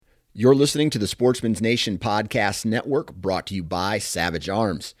You're listening to the Sportsman's Nation Podcast Network, brought to you by Savage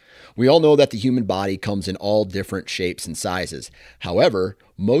Arms. We all know that the human body comes in all different shapes and sizes. However,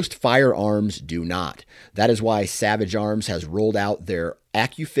 most firearms do not. That is why Savage Arms has rolled out their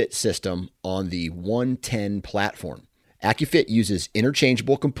AccuFit system on the 110 platform. AccuFit uses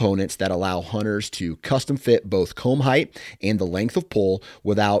interchangeable components that allow hunters to custom fit both comb height and the length of pull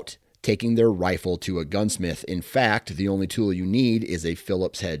without taking their rifle to a gunsmith. In fact, the only tool you need is a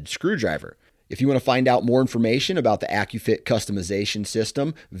Phillips head screwdriver. If you want to find out more information about the AccuFit customization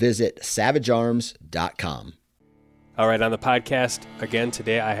system, visit savagearms.com. All right, on the podcast, again,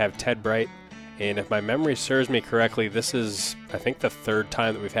 today I have Ted Bright, and if my memory serves me correctly, this is, I think, the third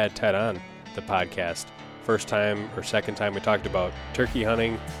time that we've had Ted on the podcast. First time or second time we talked about turkey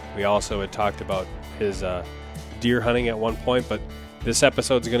hunting. We also had talked about his deer hunting at one point, but this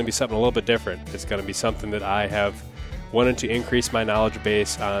episode is going to be something a little bit different. It's going to be something that I have wanted to increase my knowledge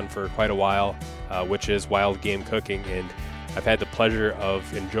base on for quite a while, which is wild game cooking. And I've had the pleasure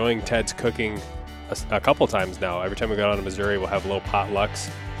of enjoying Ted's cooking a couple times now. Every time we go down to Missouri, we'll have little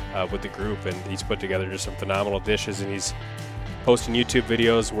potlucks with the group, and he's put together just some phenomenal dishes. And he's posting YouTube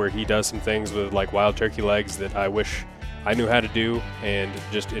videos where he does some things with like wild turkey legs that I wish I knew how to do, and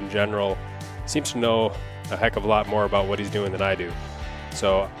just in general seems to know a heck of a lot more about what he's doing than I do.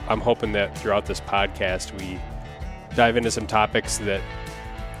 So I'm hoping that throughout this podcast we dive into some topics that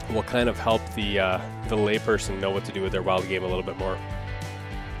will kind of help the layperson know what to do with their wild game a little bit more.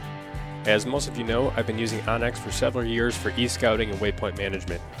 As most of you know, I've been using onX for several years for e-scouting and waypoint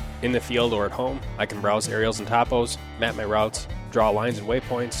management. In the field or at home, I can browse aerials and topos, map my routes, draw lines and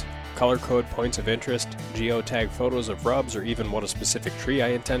waypoints, color code points of interest, geotag photos of rubs, or even what a specific tree I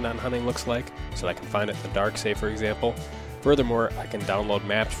intend on hunting looks like, so that I can find it in the dark, say for example. Furthermore, I can download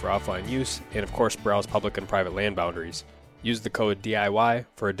maps for offline use, and of course browse public and private land boundaries. Use the code DIY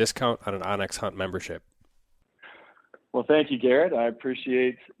for a discount on an onX Hunt membership. Well, thank you, Garrett. I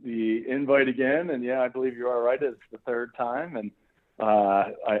appreciate the invite again, and yeah, I believe you are right. It's the third time, and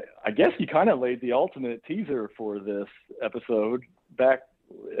I guess you kind of laid the ultimate teaser for this episode back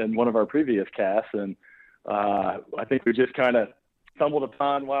in one of our previous casts, and I think we just kind of stumbled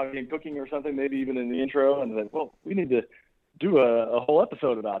upon wild game cooking or something, maybe even in the intro, and said, well, we need to do a whole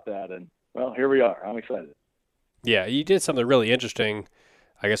episode about that, and well, here we are. I'm excited. Yeah, you did something really interesting.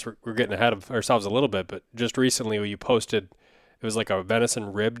 I guess we're getting ahead of ourselves a little bit, but just recently you posted, it was like a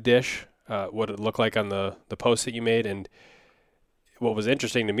venison rib dish, what it looked like on the post that you made, and what was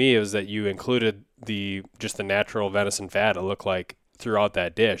interesting to me is that you included just the natural venison fat, it looked like, throughout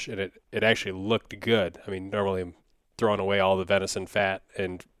that dish, and it actually looked good. I mean, normally I'm throwing away all the venison fat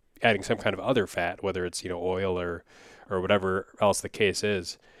and adding some kind of other fat, whether it's, oil or whatever else the case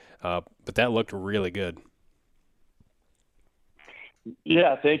is. But that looked really good.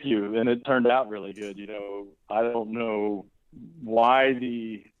 Yeah, thank you. And it turned out really good. I don't know why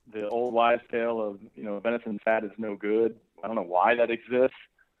the old wives' tale of, venison fat is no good. I don't know why that exists.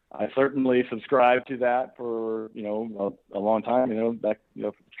 I certainly subscribed to that for, a long time, back,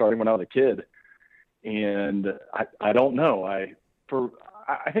 starting when I was a kid. And I don't know. I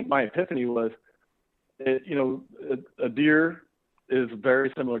think my epiphany was, a deer is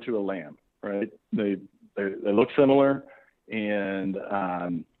very similar to a lamb, right? They look similar, and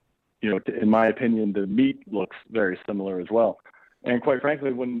in my opinion, the meat looks very similar as well. And quite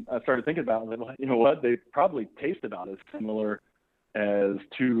frankly, when I started thinking about it, you know what? They probably taste about as similar as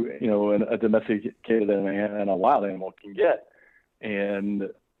to a domesticated and a wild animal can get. And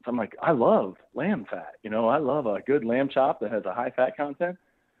so I'm like, I love lamb fat. I love a good lamb chop that has a high fat content.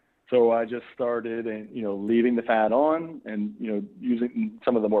 So I just started, leaving the fat on and, using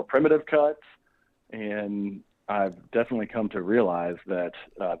some of the more primitive cuts. And I've definitely come to realize that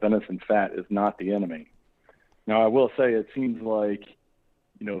venison fat is not the enemy. Now, I will say it seems like,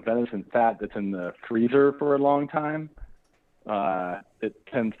 venison fat that's in the freezer for a long time, it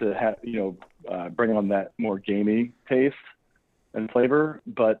tends to have, bring on that more gamey taste and flavor,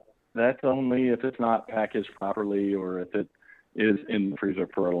 but that's only if it's not packaged properly or if it is in the freezer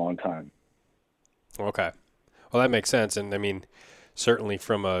for a long time. Okay. Well, that makes sense. And I mean, certainly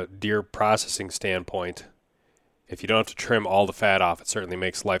from a deer processing standpoint, if you don't have to trim all the fat off, it certainly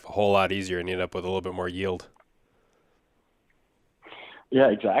makes life a whole lot easier and you end up with a little bit more yield. Yeah,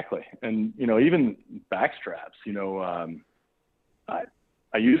 exactly. And, even back straps,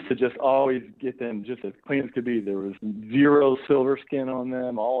 I used to just always get them just as clean as could be. There was zero silver skin on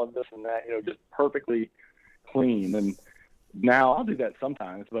them, all of this and that, just perfectly clean. And now I'll do that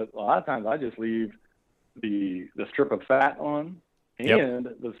sometimes, but a lot of times I just leave the strip of fat on and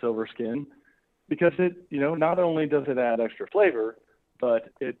the silver skin, because it, not only does it add extra flavor, but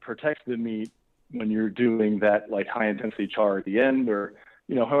it protects the meat when you're doing that like high intensity char at the end, or,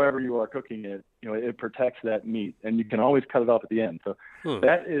 you know, however you are cooking it, you know, it protects that meat, and you can always cut it off at the end. So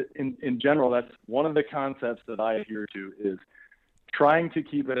that is, in general, that's one of the concepts that I adhere to, is trying to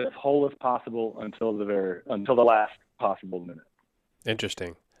keep it as whole as possible until the last possible minute.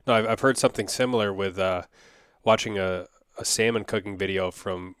 Interesting. No, I've heard something similar with watching a salmon cooking video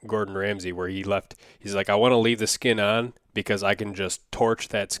from Gordon Ramsay, where he's like, I want to leave the skin on because I can just torch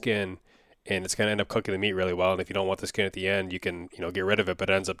that skin and it's going to end up cooking the meat really well. And if you don't want the skin at the end, you can, you know, get rid of it, but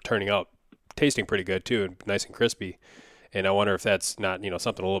it ends up turning out tasting pretty good too, and nice and crispy. And I wonder if that's not, you know,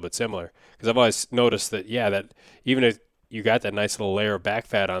 something a little bit similar, because I've always noticed that, yeah, that even if you got that nice little layer of back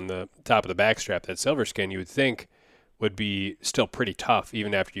fat on the top of the back strap, that silver skin you would think would be still pretty tough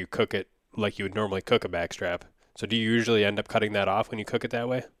even after you cook it like you would normally cook a back strap. So do you usually end up cutting that off when you cook it that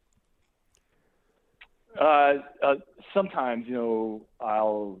way? Sometimes, you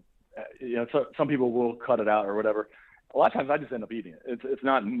know, some people will cut it out or whatever. A lot of times I just end up eating it. It's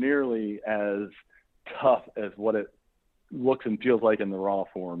not nearly as tough as what it looks and feels like in the raw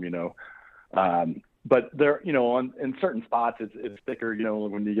form, you know. But there, you know, in certain spots it's thicker, you know,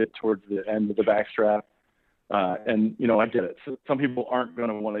 when you get towards the end of the back strap. And, you know, I get it. So some people aren't going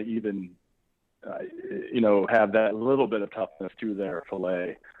to want to even, you know, have that little bit of toughness to their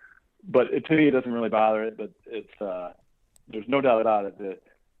fillet. But to me, it doesn't really bother it. But it's there's no doubt about it that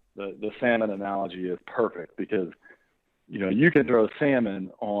the salmon analogy is perfect, because, you know, you can throw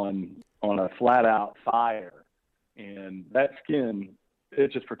salmon on a flat out fire, and that skin,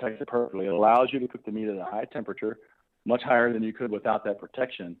 it just protects it perfectly. It allows you to cook the meat at a high temperature, much higher than you could without that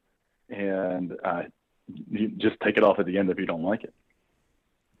protection. And you just take it off at the end if you don't like it.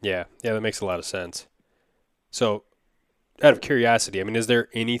 Yeah, that makes a lot of sense. So, out of curiosity, I mean, is there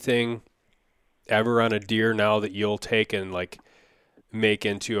anything ever on a deer now that you'll take and like make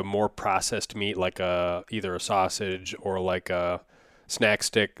into a more processed meat, like either a sausage or like a snack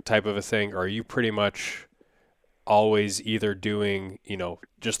stick type of a thing? Or are you pretty much always either doing, you know,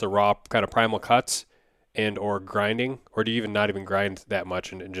 just the raw kind of primal cuts and or grinding, or do you even not even grind that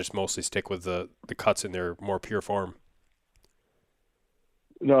much and just mostly stick with the cuts in their more pure form?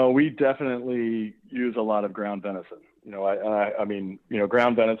 No, we definitely use a lot of ground venison. You know, I mean, you know,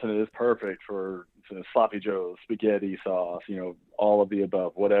 ground venison is perfect for sloppy joes, spaghetti sauce, you know, all of the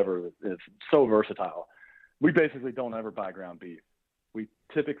above, whatever. It's so versatile. We basically don't ever buy ground beef. We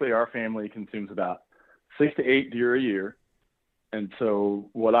typically, our family consumes about 6 to 8 deer a year. And so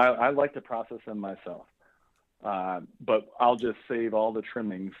what I like to process them myself. But I'll just save all the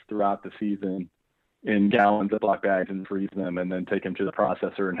trimmings throughout the season in gallons of Ziploc bags and freeze them, and then take them to the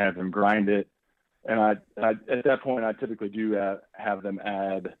processor and have them grind it. And I at that point, I typically do have them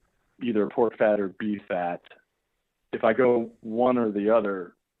add either pork fat or beef fat. If I go one or the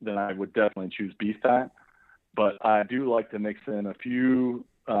other, then I would definitely choose beef fat. But I do like to mix in a few,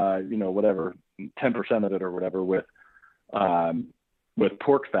 you know, whatever, 10% of it or whatever with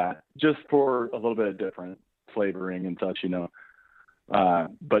pork fat, just for a little bit of different flavoring and such, you know.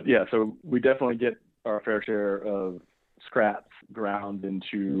 But yeah, so we definitely get our fair share of scraps ground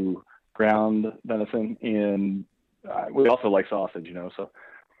into ground venison, and we also like sausage, you know. So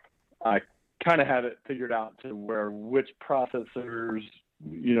I kind of have it figured out to which processors,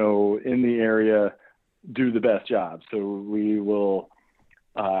 you know, in the area do the best job. So we will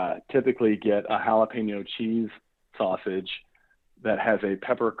typically get a jalapeno cheese sausage that has a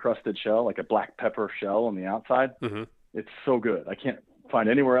pepper crusted shell, like a black pepper shell on the outside. Mm-hmm. It's so good. I can't find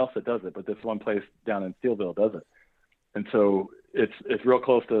anywhere else that does it, but this one place down in Steelville does it. And so it's real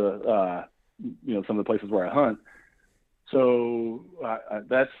close to, you know, some of the places where I hunt. So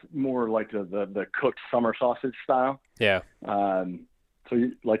that's more like the cooked summer sausage style. Yeah. So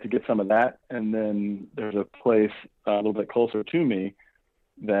you like to get some of that. And then there's a place a little bit closer to me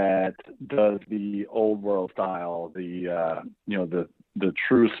that does the old world style, you know, the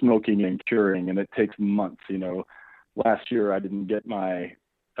true smoking and curing, and it takes months. You know, last year I didn't get my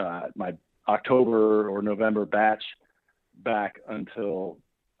October or November batch back until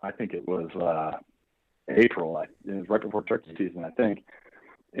I think it was April. It was right before turkey season, I think.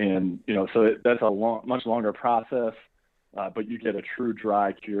 And you know, so that's a much longer process, but you get a true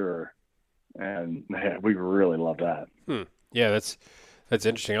dry cure, and man, we really love that. Yeah, that's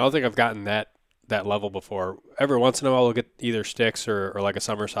interesting. I don't think I've gotten that level before. Every once in a while, we'll get either sticks or like a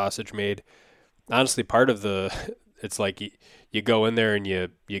summer sausage made. Honestly, part of it's like you go in there and you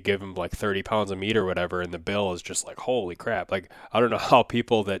give them like 30 pounds of meat or whatever, and the bill is just like, holy crap. Like, I don't know how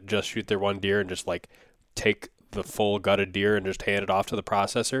people that just shoot their one deer and just like take the full gutted deer and just hand it off to the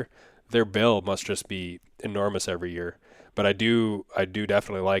processor, their bill must just be enormous every year. but I do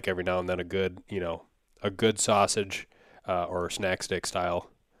definitely like every now and then a good sausage or snack stick style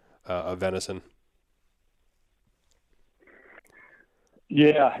of venison.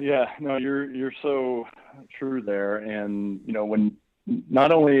 Yeah. No, you're so true there. And when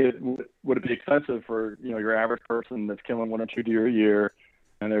not only would it be expensive for your average person that's killing 1 or 2 deer a year,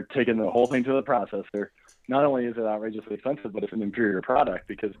 and they're taking the whole thing to the processor. Not only is it outrageously expensive, but it's an inferior product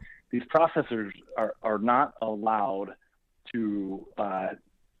because these processors are not allowed to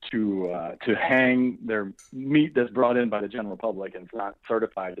hang their meat that's brought in by the general public and it's not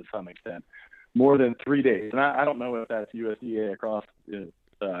certified to some extent more than 3 days. And I don't know if that's USDA across the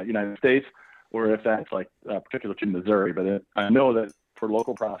United States or if that's like particular to Missouri, but I know that for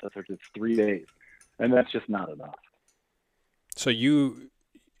local processors it's 3 days, and that's just not enough. So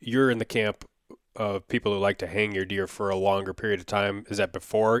you're in the camp of people who like to hang your deer for a longer period of time. Is that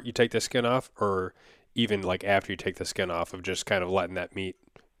before you take the skin off, or even like after you take the skin off, of just kind of letting that meat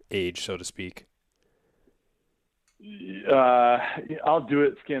age, so to speak? I'll do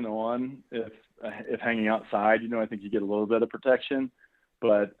it skin on if hanging outside. I think you get a little bit of protection,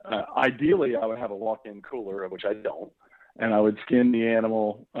 but ideally I would have a walk-in cooler, which I don't, and I would skin the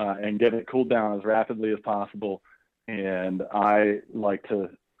animal and get it cooled down as rapidly as possible. And I like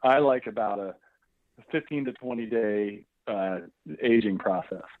about a 15 to 20 day aging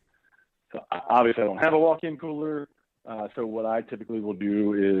process. So obviously I don't have a walk-in cooler. So what I typically will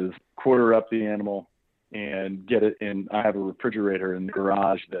do is quarter up the animal and get it in. I have a refrigerator in the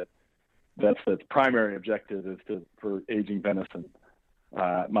garage that's the primary objective is for aging venison.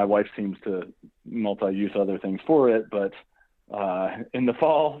 My wife seems to multi-use other things for it, but in the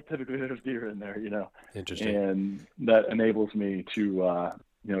fall, typically there's deer in there, Interesting. And that enables me to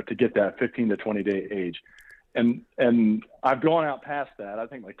get that 15 to 20 day age. And I've gone out past that. I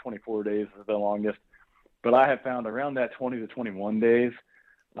think like 24 days is the longest, but I have found around that 20 to 21 days,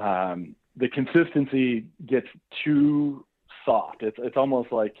 the consistency gets too soft. It's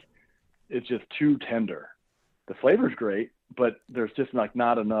almost like it's just too tender. The flavor's great, but there's just like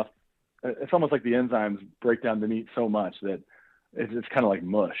not enough. It's almost like the enzymes break down the meat so much that it's kind of like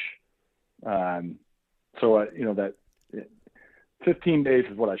mush. So that 15 days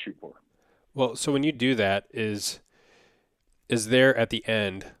is what I shoot for. Well, so when you do that, is there at the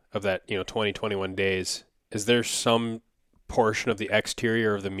end of that 20, 21 days, is there some portion of the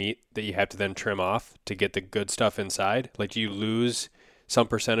exterior of the meat that you have to then trim off to get the good stuff inside? Like, do you lose some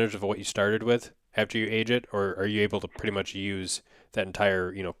percentage of what you started with after you age it, or are you able to pretty much use that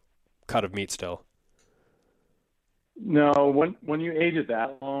entire cut of meat still? No, when you age it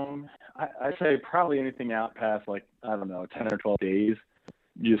that long, I say probably anything out past 10 or 12 days,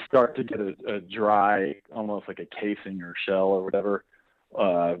 you start to get a dry, almost like a casing or shell or whatever,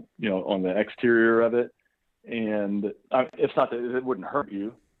 on the exterior of it. And it's not that it wouldn't hurt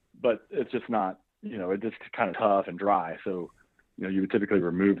you, but it's just not, it's just kind of tough and dry. So, you would typically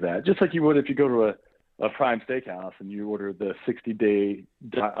remove that, just like you would if you go to a prime steakhouse and you order the 60-day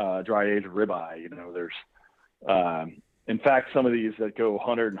dry aged ribeye. There's, in fact, some of these that go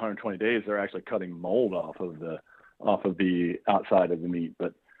 100 and 120 days, they're actually cutting mold off of the outside of the meat.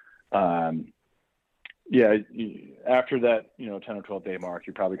 But after that, 10 or 12 day mark,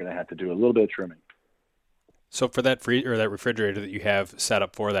 you're probably going to have to do a little bit of trimming. So for that that refrigerator that you have set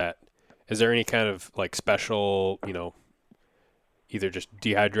up for that, is there any kind of like special, either just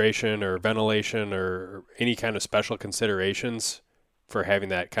dehydration or ventilation or any kind of special considerations for having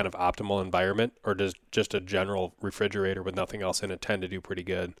that kind of optimal environment, or does just a general refrigerator with nothing else in it tend to do pretty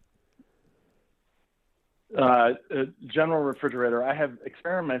good? A general refrigerator, I have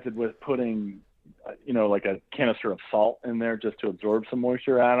experimented with putting, like a canister of salt in there just to absorb some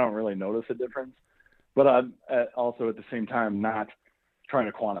moisture. I don't really notice a difference, but I'm also at the same time not trying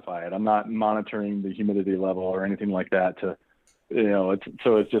to quantify it. I'm not monitoring the humidity level or anything like that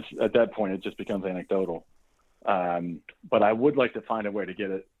it's just at that point it just becomes anecdotal. But I would like to find a way to get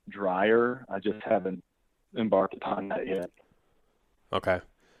it drier. I just haven't embarked upon that yet. Okay.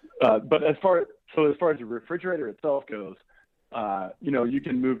 But as far as the refrigerator itself goes, you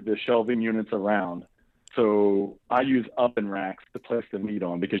can move the shelving units around. So I use oven racks to place the meat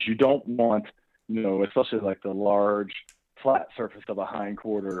on because you don't want, especially like the large flat surface of a hind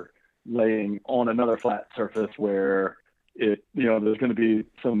quarter laying on another flat surface where there's going to be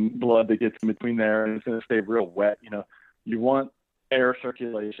some blood that gets in between there and it's going to stay real wet. You want air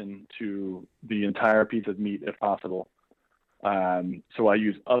circulation to the entire piece of meat if possible. So I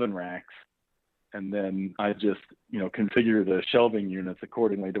use oven racks, and then I just, configure the shelving units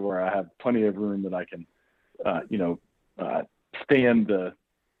accordingly to where I have plenty of room that I can, stand the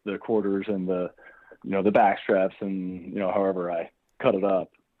quarters and the the back straps and, however I cut it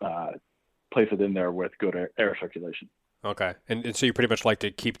up, place it in there with good air circulation. Okay. And so you pretty much like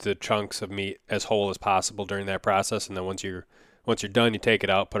to keep the chunks of meat as whole as possible during that process, and then once you're done, you take it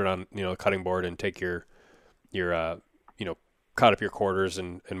out, put it on the cutting board, and take your cut up your quarters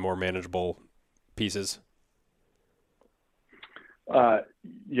and more manageable pieces.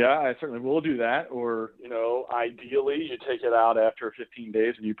 Yeah, I certainly will do that. Or ideally, you take it out after 15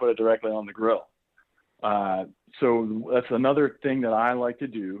 days and you put it directly on the grill. So that's another thing that I like to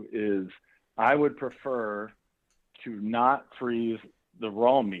do is I would prefer to not freeze the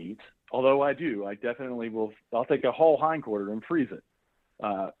raw meat, although I definitely will. I'll take a whole hindquarter and freeze it.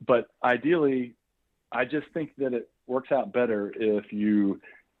 But ideally, I just think that it works out better if you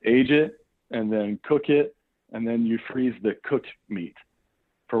age it and then cook it and then you freeze the cooked meat.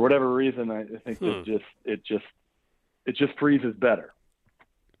 For whatever reason, I think that it just freezes better.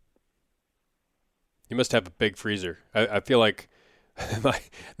 You must have a big freezer. I feel like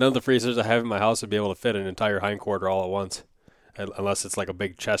none of the freezers I have in my house would be able to fit an entire hindquarter all at once, unless it's like a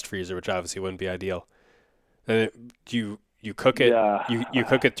big chest freezer, which obviously wouldn't be ideal. And you cook it, yeah. you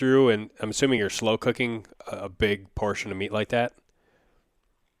cook it through, and I'm assuming you're slow cooking a big portion of meat like that.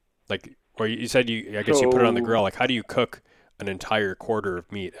 Like, or you said I guess you put it on the grill. Like, how do you cook an entire quarter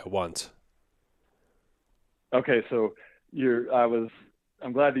of meat at once? Okay, so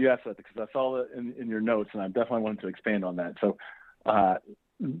I'm glad that you asked that because I saw that in your notes, and I definitely wanted to expand on that. So,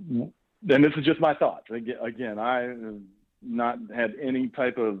 then this is just my thoughts. Again, I have not had any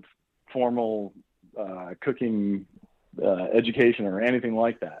type of formal cooking education or anything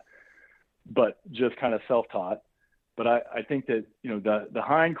like that, but just kind of self-taught. But I think that the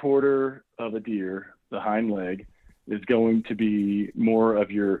hind quarter of a deer, the hind leg, is going to be more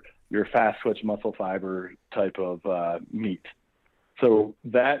of your fast switch muscle fiber type of meat. So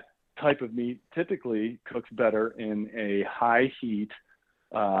that type of meat typically cooks better in a high heat,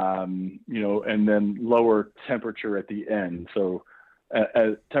 and then lower temperature at the end. So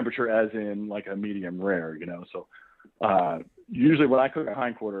temperature as in like a medium rare, So usually when I cook a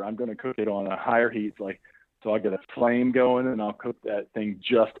hindquarter, I'm going to cook it on a higher heat, so I'll get a flame going and I'll cook that thing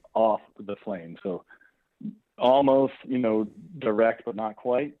just off the flame. So almost, direct, but not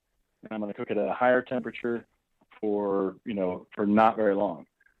quite. And I'm going to cook it at a higher temperature for not very long.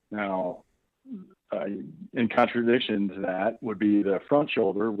 Now, in contradiction to that would be the front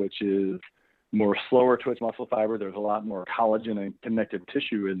shoulder, which is more slower twitch muscle fiber. There's a lot more collagen and connective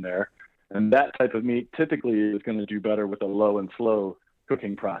tissue in there. And that type of meat typically is going to do better with a low and slow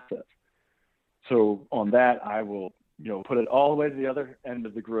cooking process. So on that, I will, put it all the way to the other end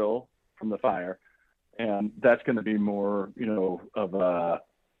of the grill from the fire. And that's going to be more, of a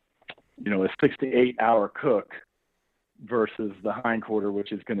 6 to 8 hour cook versus the hindquarter,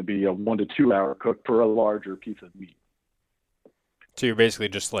 which is going to be a 1 to 2 hour cook for a larger piece of meat. So you're basically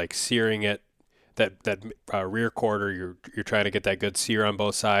just like searing it, that rear quarter. You're trying to get that good sear on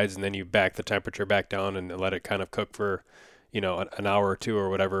both sides, and then you back the temperature back down and let it kind of cook for, an hour or two or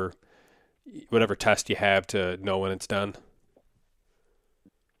whatever test you have to know when it's done.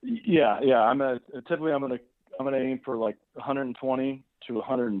 Yeah. I'm gonna aim for like 120 to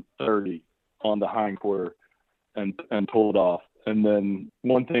 130 on the hindquarter and pull it off. And then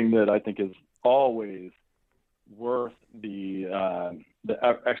one thing that I think is always worth the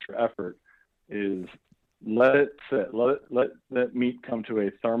extra effort is let it sit, let that meat come to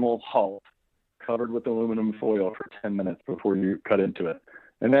a thermal halt, covered with aluminum foil for 10 minutes before you cut into it.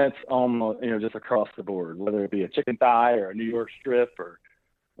 And that's almost, just across the board, whether it be a chicken thigh or a New York strip or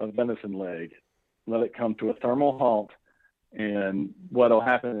a venison leg. Let it come to a thermal halt, and what'll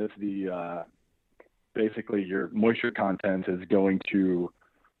happen is basically your moisture content is going to,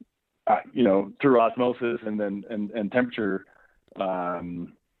 through osmosis and then and temperature. What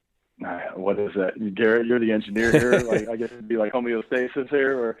is that, Garrett? You're the engineer here. I guess it'd be like homeostasis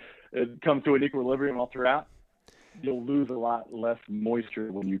here, where it comes to an equilibrium all throughout. You'll lose a lot less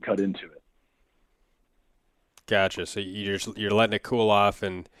moisture when you cut into it. Gotcha. So you're letting it cool off,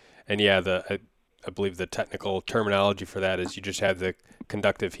 and yeah, I believe the technical terminology for that is you just have the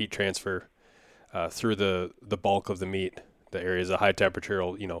conductive heat transfer through the bulk of the meat. The areas of high temperature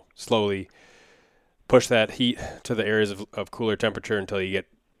will slowly push that heat to the areas of cooler temperature until you get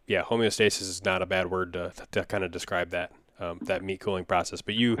homeostasis is not a bad word to kind of describe that meat cooling process.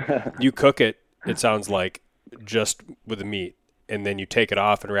 But you cook it. It sounds like just with the meat, and then you take it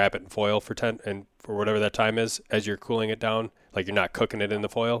off and wrap it in foil for whatever that time is as you're cooling it down. Like, you're not cooking it in the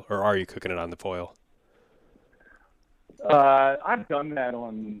foil, or are you cooking it on the foil? I've done that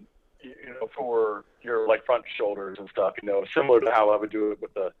on, for your front shoulders and stuff, similar to how I would do it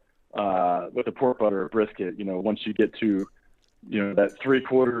with with the pork butter or brisket. Once you get to that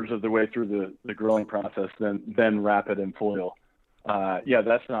 3/4 of the way through the grilling process, then wrap it in foil.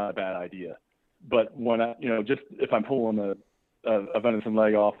 That's not a bad idea. But when just if I'm pulling a venison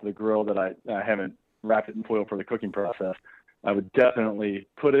leg off the grill that I haven't wrapped it in foil for the cooking process, I would definitely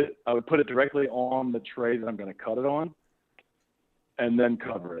put it directly on the tray that I'm going to cut it on, and then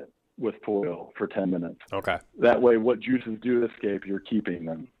cover it with foil for 10 minutes. Okay. That way, what juices do escape, you're keeping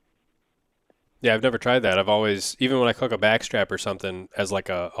them. Yeah, I've never tried that. I've always, even when I cook a backstrap or something as like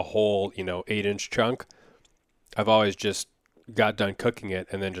a whole, 8-inch chunk, I've always just got done cooking it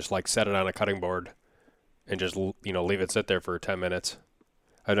and then just like set it on a cutting board and just, leave it sit there for 10 minutes.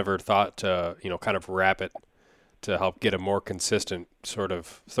 I've never thought to, kind of wrap it to help get a more consistent sort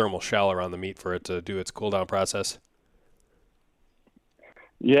of thermal shell around the meat for it to do its cool down process.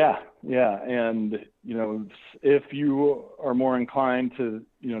 Yeah. And, if you are more inclined to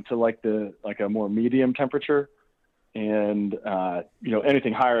like a more medium temperature and,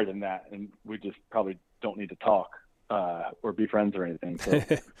 anything higher than that, and we just probably don't need to talk, or be friends or anything. So,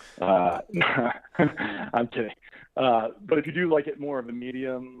 I'm kidding. But if you do like it more of a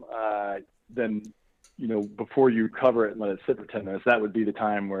medium, then, before you cover it and let it sit for 10 minutes, that would be the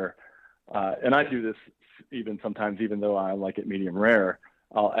time where, and I do this sometimes, even though I like it medium rare,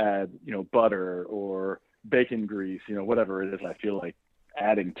 I'll add, butter or bacon grease, whatever it is I feel like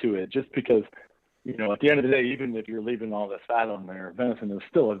adding to it, just because, at the end of the day, even if you're leaving all this fat on there, venison is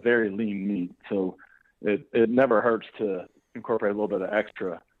still a very lean meat. So it never hurts to incorporate a little bit of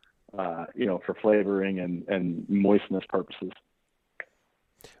extra, for flavoring and moistness purposes.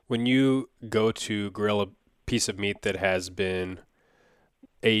 When you go to grill a piece of meat that has been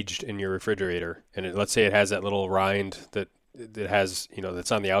aged in your refrigerator, and let's say it has that little rind that has,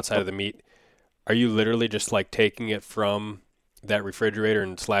 that's on the outside of the meat, are you literally just like taking it from that refrigerator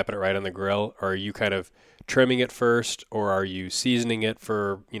and slapping it right on the grill? Or are you kind of trimming it first, or are you seasoning it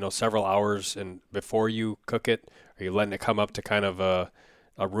for, several hours and before you cook it? Are you letting it come up to kind of a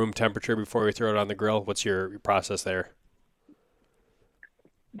room temperature before you throw it on the grill? What's your process there?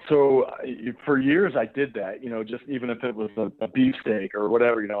 So for years I did that, just even if it was a beefsteak or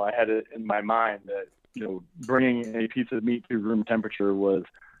whatever, I had it in my mind that, bringing a piece of meat to room temperature was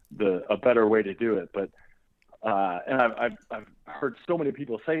a better way to do it. But, and I've heard so many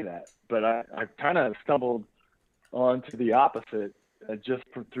people say that, but I've kind of stumbled onto the opposite just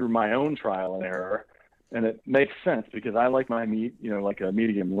through my own trial and error. And it makes sense because I like my meat, like a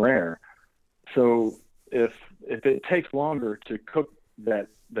medium rare. So if it takes longer to cook that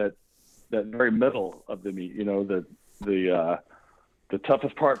very middle of the meat, the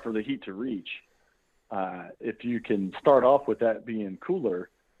toughest part for the heat to reach, if you can start off with that being cooler,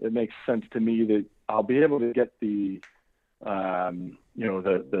 it makes sense to me that I'll be able to get the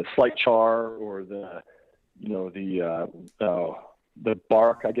slight char or the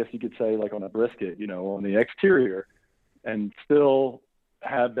bark, I guess you could say, like on a brisket, on the exterior, and still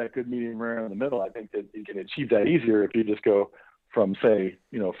have that good medium rare in the middle. I think that you can achieve that easier if you just go from, say,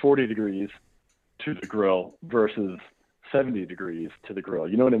 40 degrees to the grill versus 70 degrees to the grill.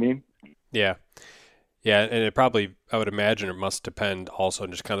 You know what I mean? Yeah. Yeah, and it probably, I would imagine it must depend also on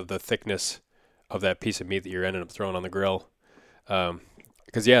just kind of the thickness of that piece of meat that you're ending up throwing on the grill.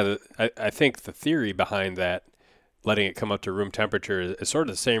 Because, I think the theory behind that, letting it come up to room temperature, is sort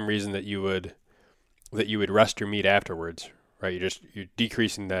of the same reason that you would rest your meat afterwards, right? You're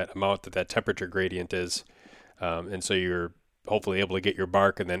decreasing that amount that temperature gradient is, and so you're hopefully able to get your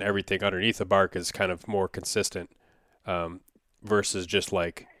bark, and then everything underneath the bark is kind of more consistent, versus just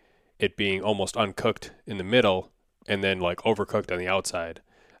like it being almost uncooked in the middle and then like overcooked on the outside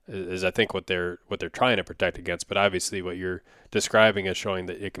is I think what they're trying to protect against. But obviously what you're describing is showing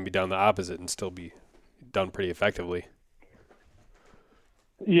that it can be done the opposite and still be done pretty effectively.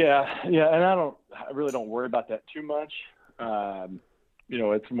 Yeah. And I really don't worry about that too much.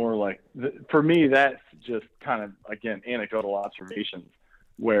 It's more like, for me, that's just kind of, again, anecdotal observations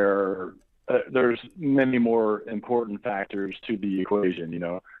where there's many more important factors to the equation,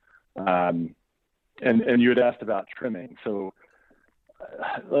 and you had asked about trimming. So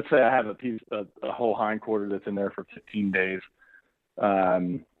let's say I have a whole hindquarter that's in there for 15 days.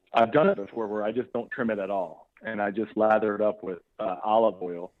 I've done it before where I just don't trim it at all. And I just lather it up with olive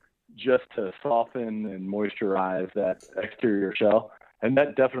oil just to soften and moisturize that exterior shell. And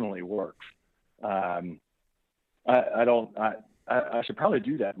that definitely works. I should probably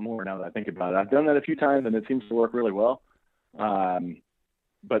do that more now that I think about it. I've done that a few times and it seems to work really well.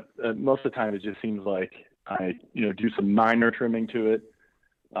 But most of the time it just seems like I, do some minor trimming to it.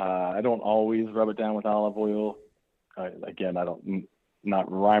 I don't always rub it down with olive oil. I don't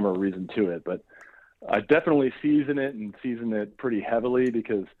not rhyme or reason to it, but I definitely season it pretty heavily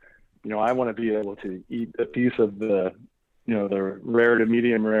because, I want to be able to eat a piece of the rare to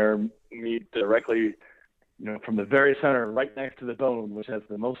medium rare meat directly, from the very center, right next to the bone, which has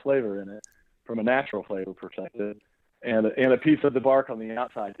the most flavor in it from a natural flavor perspective, and a piece of the bark on the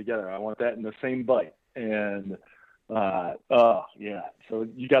outside together. I want that in the same bite. And, so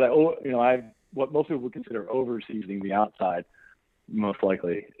you got to, what most people would consider over seasoning the outside, most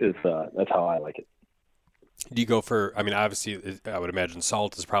likely is, that's how I like it. Do you go for, obviously I would imagine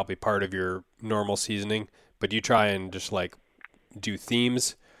salt is probably part of your normal seasoning, but do you try and just like do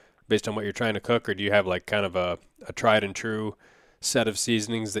themes based on what you're trying to cook, or do you have like kind of a tried and true set of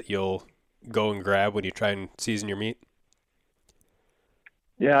seasonings that you'll go and grab when you try and season your meat?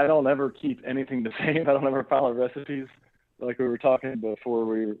 Yeah, I don't ever keep anything the same. I don't ever follow recipes. Like we were talking before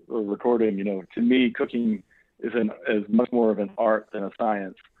we were recording, to me, cooking is much more of an art than a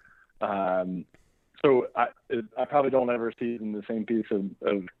science. So I probably don't ever season the same piece of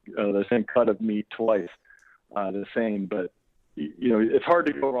the same cut of meat twice, the same. But it's hard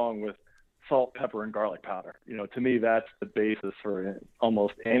to go wrong with salt, pepper, and garlic powder. To me, that's the basis for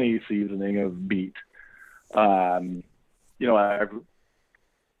almost any seasoning of meat.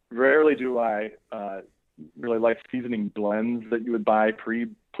 Rarely do I really like seasoning blends that you would buy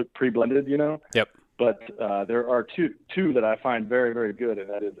pre-blended, Yep. But there are two that I find very, very good, and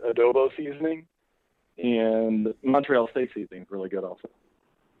that is adobo seasoning and Montreal steak seasoning is really good also.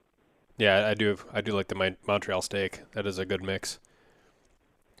 Yeah, I do like the Montreal steak. That is a good mix.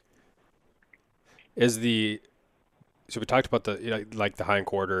 So we talked about like the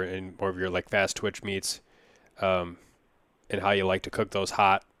hindquarter and more of your like fast twitch meats, and how you like to cook those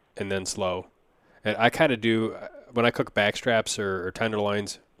hot and then slow. And I kind of do when I cook backstraps or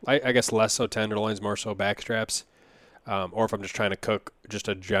tenderloins. I guess less so tenderloins, more so backstraps. Or if I'm just trying to cook just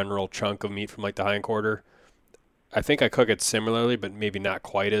a general chunk of meat from like the hindquarter, I think I cook it similarly, but maybe not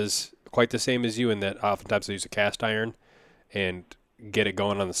quite the same as you in that oftentimes I use a cast iron and get it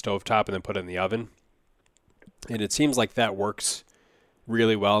going on the stovetop and then put it in the oven. And it seems like that works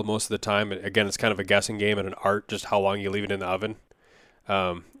really well most of the time. Again, it's kind of a guessing game and an art, just how long you leave it in the oven.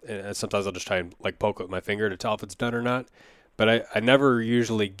 And sometimes I'll just try and like poke it with my finger to tell if it's done or not. But I never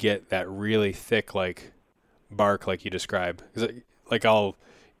usually get that really thick like bark like you describe. Like I'll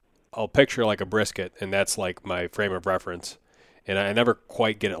picture like a brisket, and that's like my frame of reference. And I never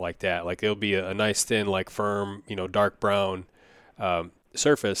quite get it like that. Like it'll be a nice thin, like firm, dark brown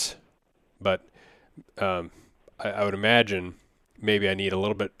surface. But I would imagine maybe I need a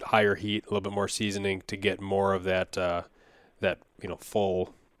little bit higher heat, a little bit more seasoning to get more of that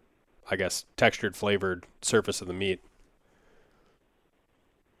full, I guess, textured, flavored surface of the meat.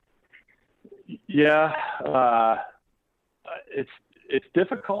 Yeah, it's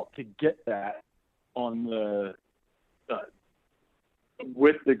difficult to get that on the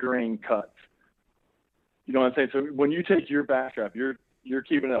with the grain cuts. You know what I'm saying? So when you take your backstrap, you're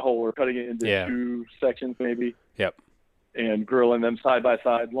keeping it whole or cutting it into two sections maybe. Yep. And grilling them side by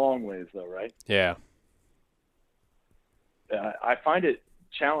side long ways though, right? Yeah. I find it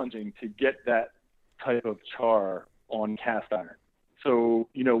challenging to get that type of char on cast iron. So,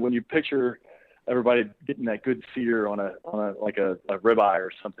 when you picture everybody getting that good sear on a ribeye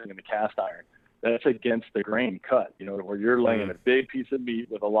or something in the cast iron, that's against the grain cut, where you're laying a big piece of meat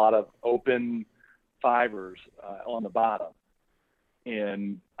with a lot of open fibers on the bottom.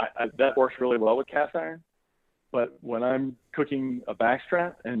 And that works really well with cast iron. But when I'm cooking a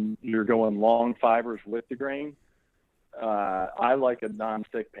backstrap and you're going long fibers with the grain, I like a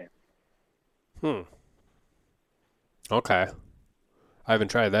non-stick pan. Okay. I haven't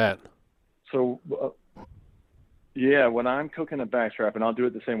tried that. So, when I'm cooking a backstrap, and I'll do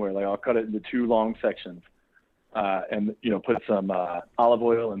it the same way, like I'll cut it into two long sections, and put some olive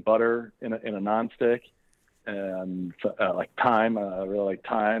oil and butter in a non-stick, and like thyme. I really like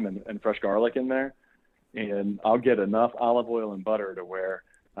thyme and fresh garlic in there, and I'll get enough olive oil and butter to where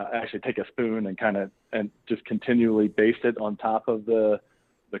I actually take a spoon and just continually baste it on top of the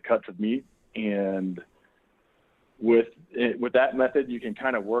cuts of meat. And with that method, you can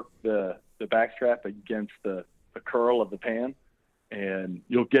kind of work the backstrap against the curl of the pan, and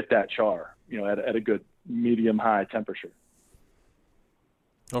you'll get that char, at a good medium-high temperature.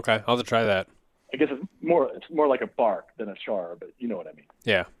 Okay, I'll have to try that. I guess it's more like a bark than a char, but you know what I mean.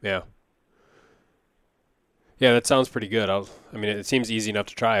 Yeah. Yeah, that sounds pretty good. It seems easy enough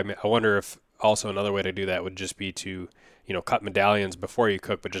to try. I wonder if also another way to do that would just be to, cut medallions before you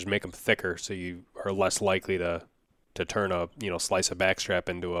cook, but just make them thicker so you are less likely to turn a, slice of backstrap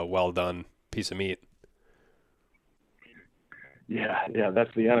into a well-done piece of meat. Yeah,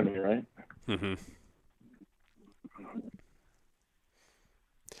 that's the enemy, right? Mm-hmm.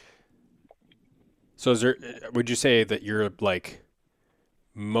 So would you say that you're like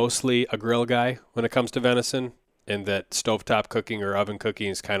mostly a grill guy when it comes to venison, and that stovetop cooking or oven cooking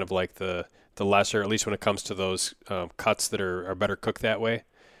is kind of like the lesser, at least when it comes to those cuts that are better cooked that way,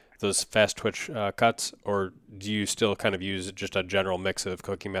 those fast twitch cuts? Or do you still kind of use just a general mix of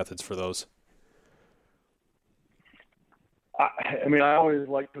cooking methods for those? I mean, I always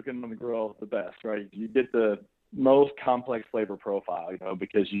like cooking on the grill the best, right? You get the most complex flavor profile,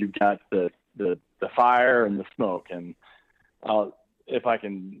 because you've got the fire and the smoke. And if I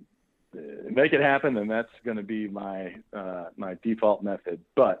can make it happen, then that's going to be my default method.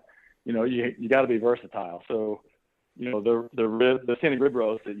 But you got to be versatile. So the standing rib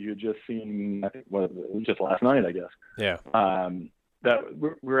roast that you had just seen, I think it was just last night, I guess. Yeah. That we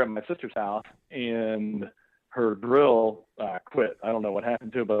were at my sister's house, and her grill quit. I don't know what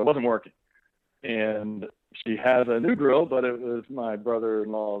happened to it, but it wasn't working. And she has a new grill, but it was my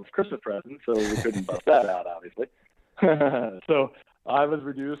brother-in-law's Christmas present, so we couldn't bust that out, obviously. So I was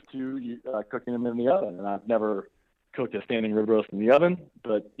reduced to cooking them in the oven, and I've never cooked a standing rib roast in the oven,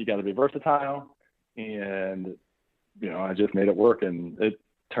 but you got to be versatile. And I just made it work, and it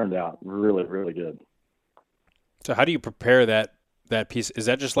turned out really, really good. So how do you prepare that piece? Is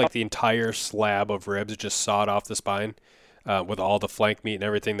that just like the entire slab of ribs just sawed off the spine with all the flank meat and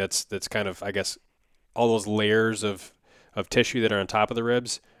everything that's kind of, I guess, all those layers of tissue that are on top of the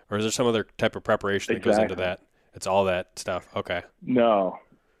ribs? Or is there some other type of preparation that goes into that? It's all that stuff. Okay. No,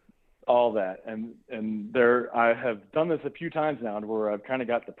 all that. And I have done this a few times now where I've kind of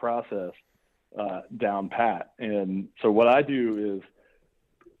got the process down pat. And so what I do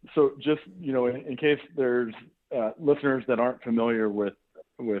is, just, in case there's listeners that aren't familiar with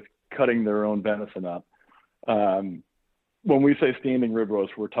cutting their own venison up, when we say standing rib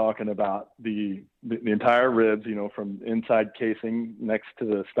roast, we're talking about the entire ribs, from inside casing next to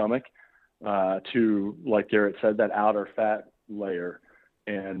the stomach to, like Garrett said, that outer fat layer,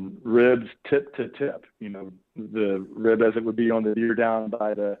 and ribs tip to tip, the rib as it would be on the deer down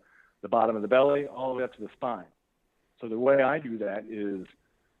by the bottom of the belly all the way up to the spine. So the way I do that is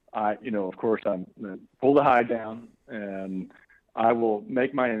of course, I'm pull the hide down, and I will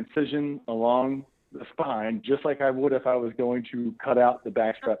make my incision along the spine just like I would if I was going to cut out the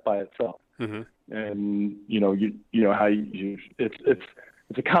backstrap by itself. Mm-hmm. And how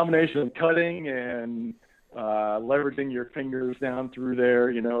it's a combination of cutting and leveraging your fingers down through there.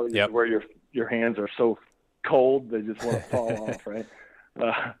 Yep. Where your hands are so cold they just want to fall off, right?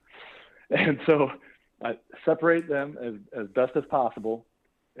 And so I separate them as best as possible.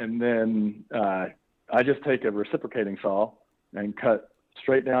 And then I just take a reciprocating saw and cut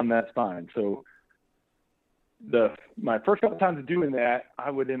straight down that spine. So my first couple times of doing that,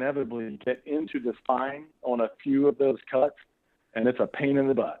 I would inevitably get into the spine on a few of those cuts, and it's a pain in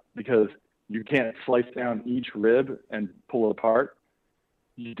the butt because you can't slice down each rib and pull it apart.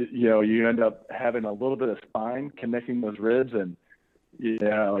 You end up having a little bit of spine connecting those ribs, and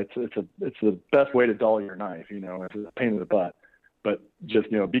it's the best way to dull your knife. It's a pain in the butt. But just,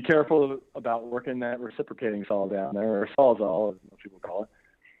 be careful about working that reciprocating saw down there, or sawzall, as most people call it.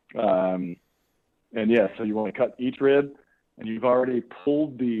 So you want to cut each rib, and you've already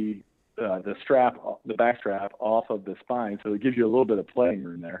pulled the back strap off of the spine, so it gives you a little bit of playing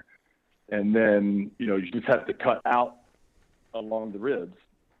room there. And then, you just have to cut out along the ribs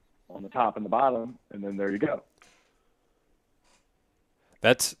on the top and the bottom, and then there you go.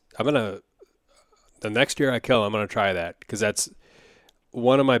 The next year I kill, I'm going to try that, because that's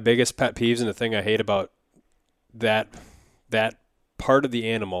one of my biggest pet peeves, and the thing I hate about that part of the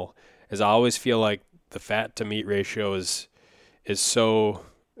animal is I always feel like the fat to meat ratio is so,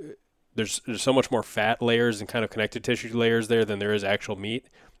 there's so much more fat layers and kind of connective tissue layers there than there is actual meat.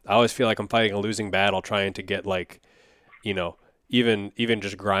 I always feel like I'm fighting a losing battle trying to get even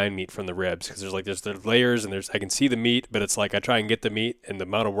just grind meat from the ribs, because there's the layers, and I can see the meat, but it's like I try and get the meat, and the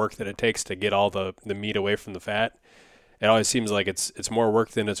amount of work that it takes to get all the meat away from the fat, it always seems like it's more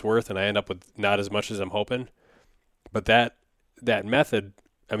work than it's worth, and I end up with not as much as I'm hoping. But that method,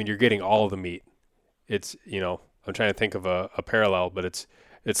 I mean, you're getting all of the meat. It's, I'm trying to think of a parallel, but it's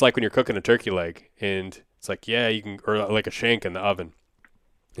like when you're cooking a turkey leg, and it's like, yeah, you can, or like a shank in the oven.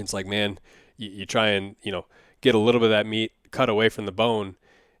 It's like, man, you try and, get a little bit of that meat cut away from the bone,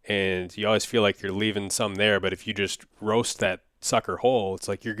 and you always feel like you're leaving some there. But if you just roast that sucker whole, it's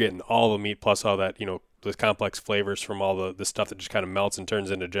like you're getting all the meat plus all that, those complex flavors from all the stuff that just kind of melts and turns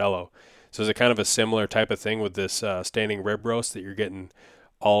into jello. So is it kind of a similar type of thing with this standing rib roast, that you're getting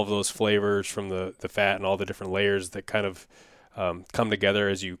all of those flavors from the fat and all the different layers that kind of come together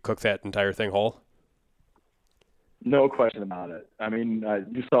as you cook that entire thing whole? No question about it. I mean,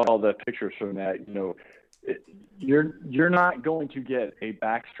 you saw all the pictures from that. You're not going to get a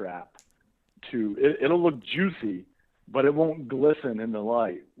backstrap it'll look juicy, but it won't glisten in the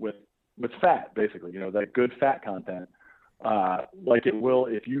light with fat, basically. That good fat content, like it will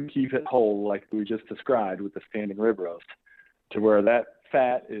if you keep it whole, like we just described with the standing rib roast, to where that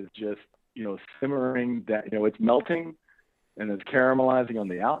fat is just simmering down. It's melting and it's caramelizing on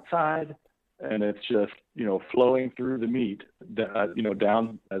the outside, and it's just flowing through the meat,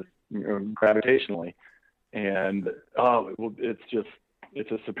 down as gravitationally, and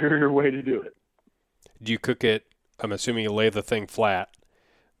it's a superior way to do it. Do you cook it? I'm assuming you lay the thing flat,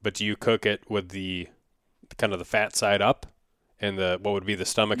 but do you cook it with the kind of the fat side up and what would be the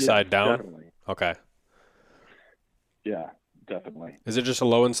stomach side down? Definitely. Okay. Yeah, definitely. Is it just a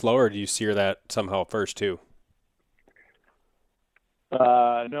low and slow, or do you sear that somehow first too?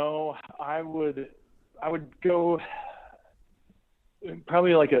 No, I would go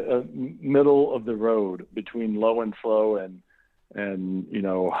probably like a middle of the road between low and slow and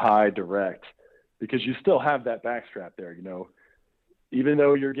high direct, because you still have that backstrap there. Even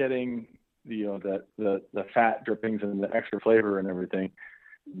though you're getting the fat drippings and the extra flavor and everything,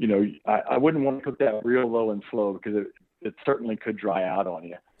 I wouldn't want to cook that real low and slow, because it certainly could dry out on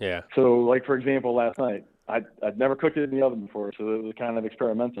you. Yeah. So, like, for example, last night, I'd never cooked it in the oven before, so it was kind of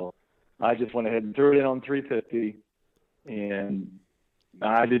experimental. I just went ahead and threw it in on 350, and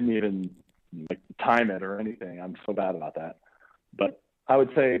I didn't even time it or anything. I'm so bad about that. But I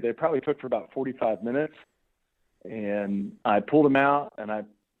would say they probably cooked for about 45 minutes, and I pulled them out, and I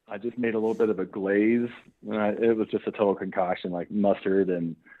just made a little bit of a glaze. And it was just a total concoction, like mustard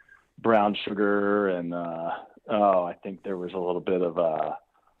and brown sugar, and I think there was a little bit of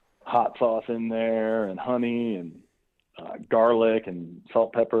hot sauce in there, and honey, and garlic, and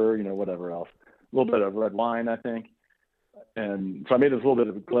salt, pepper, whatever else. A little bit of red wine, I think. And so I made this little bit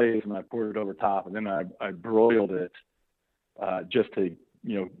of a glaze, and I poured it over top, and then I broiled it just to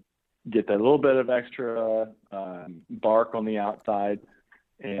get that little bit of extra bark on the outside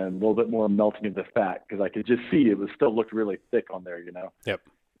and a little bit more melting of the fat, because I could just see it still looked really thick on there. Yep.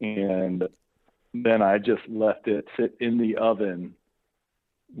 And then I just left it sit in the oven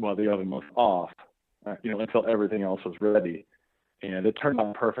while the oven was off, until everything else was ready, and it turned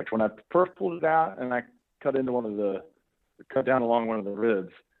out perfect. When I first pulled it out and I cut down along one of the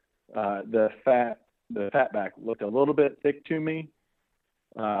ribs, the fat back looked a little bit thick to me.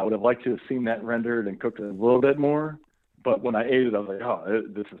 I would have liked to have seen that rendered and cooked it a little bit more, but when I ate it, I was like, oh,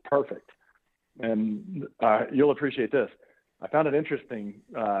 this is perfect. And you'll appreciate this. I found it interesting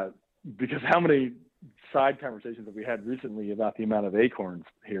because how many side conversations have we had recently about the amount of acorns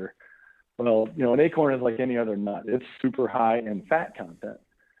here? Well, an acorn is like any other nut. It's super high in fat content.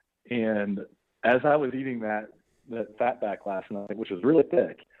 And as I was eating that fat back last night, which was really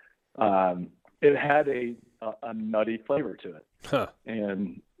thick, it had a nutty flavor to it. Huh.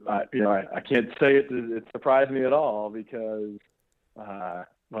 And I can't say it surprised me at all, because I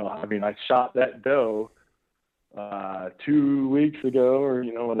shot that doe 2 weeks ago, or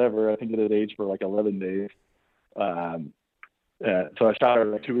whatever. I think it had aged for like 11 days. So I shot her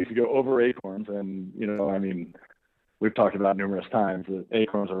like 2 weeks ago over acorns, and we've talked about numerous times that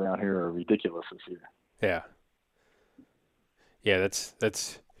acorns around here are ridiculous this year. Yeah,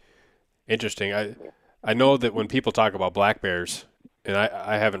 that's interesting. I know that when people talk about black bears, and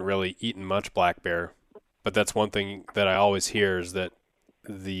I haven't really eaten much black bear, but that's one thing that I always hear is that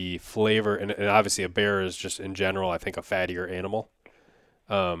the flavor, and obviously a bear is just in general, I think, a fattier animal.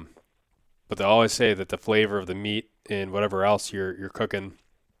 But they always say that the flavor of the meat and whatever else you're cooking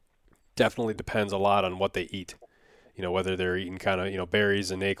definitely depends a lot on what they eat. Whether they're eating kind of, berries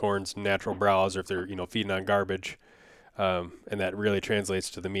and acorns and natural browse, or if they're, feeding on garbage. And that really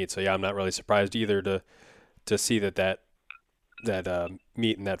translates to the meat. So yeah, I'm not really surprised either to see that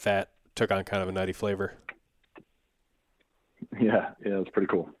meat and that fat took on kind of a nutty flavor. Yeah, it's pretty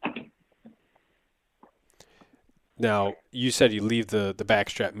cool. Now, you said you leave the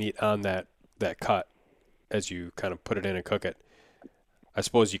backstrap meat on that cut as you kind of put it in and cook it. I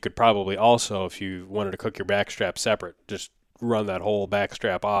suppose you could probably also, if you wanted to cook your backstrap separate, just run that whole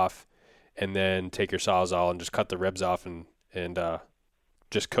backstrap off and then take your Sawzall and just cut the ribs off and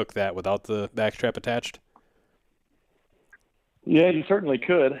just cook that without the backstrap attached. Yeah, you certainly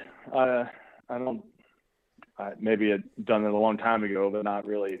could. Maybe had done it a long time ago, but not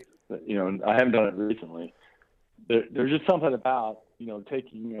really. I haven't done it recently. There's just something about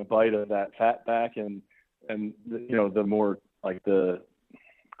taking a bite of that fat back and the more like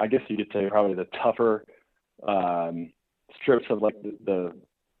I guess you could say probably the tougher strips of like the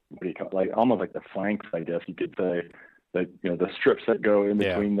what do you call it? Like almost like the flanks, I guess you could say, that the strips that go in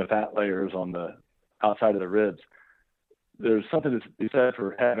between the fat layers on the outside of the ribs. There's something to be said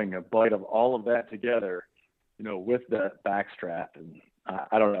for having a bite of all of that together, with that back strap. And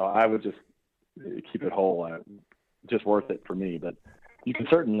I don't know, I would just keep it whole. Just worth it for me, but you can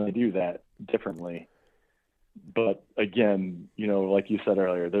certainly do that differently. But again, like you said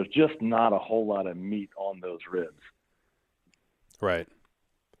earlier, there's just not a whole lot of meat on those ribs. Right.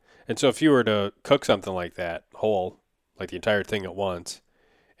 And so if you were to cook something like that whole, like the entire thing at once,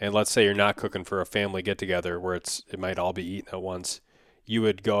 and let's say you're not cooking for a family get-together where it might all be eaten at once, you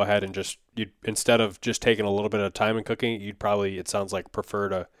would go ahead and instead of just taking a little bit of time and cooking, you'd probably, it sounds like, prefer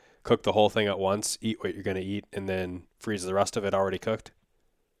to cook the whole thing at once, eat what you're going to eat, and then freeze the rest of it already cooked?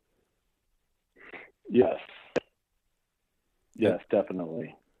 Yes. Yes,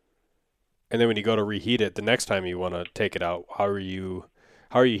 definitely. And then when you go to reheat it, the next time you want to take it out, how are you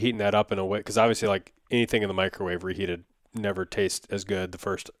heating that up in a way? Because obviously, like anything in the microwave reheated never tastes as good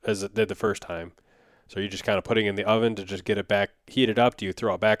as it did the first time. So you're just kind of putting it in the oven to just get it back heated up. Do you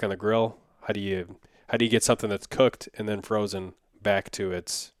throw it back on the grill? How do you get something that's cooked and then frozen back to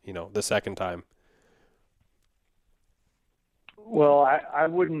its, the second time? Well, I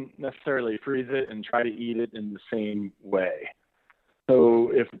wouldn't necessarily freeze it and try to eat it in the same way.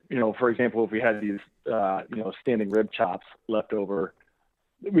 So if, for example, if we had these, standing rib chops left over,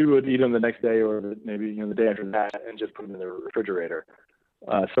 we would eat them the next day or maybe, the day after that and just put them in the refrigerator.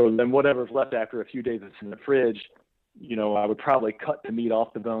 So then whatever's left after a few days that's in the fridge, I would probably cut the meat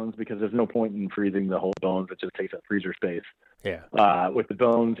off the bones because there's no point in freezing the whole bones. It just takes up freezer space. Yeah. With the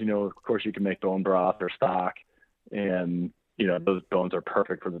bones, of course you can make bone broth or stock, and, those bones are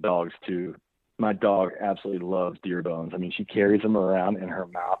perfect for the dogs too. My dog absolutely loves deer bones. I mean, she carries them around in her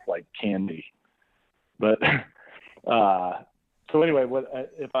mouth like candy. But so anyway,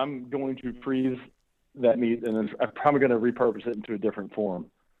 if I'm going to freeze that meat, and then I'm probably going to repurpose it into a different form.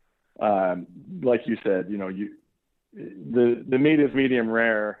 Like you said, the meat is medium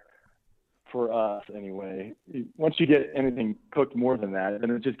rare for us anyway. Once you get anything cooked more than that, then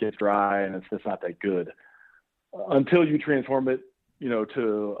it just gets dry and it's just not that good. Until you transform it,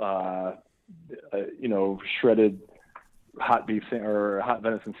 to shredded hot beef or hot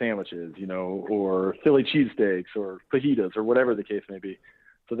venison sandwiches, or Philly cheesesteaks or fajitas or whatever the case may be.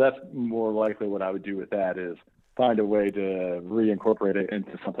 So that's more likely what I would do with that, is find a way to reincorporate it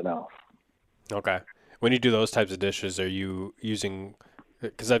into something else. Okay. When you do those types of dishes, are you using,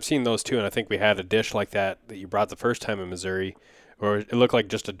 because I've seen those too, and I think we had a dish like that you brought the first time in Missouri, or it looked like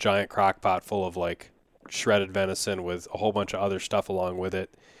just a giant crock pot full of like shredded venison with a whole bunch of other stuff along with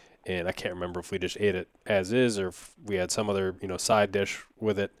it. And I can't remember if we just ate it as is or if we had some other, side dish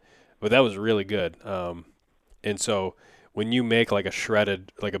with it, but that was really good. And so when you make like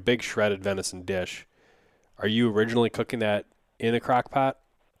a big shredded venison dish, are you originally cooking that in a crock pot,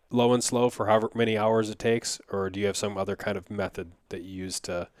 low and slow, for however many hours it takes? Or do you have some other kind of method that you use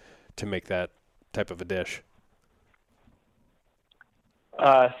to make that type of a dish?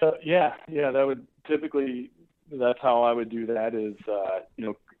 That would typically, that's how I would do that, is,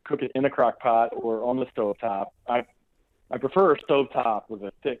 cook it in a crock pot or on the stove top. I prefer a stove top with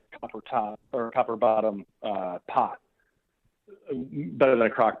a thick copper top or copper bottom pot, better than a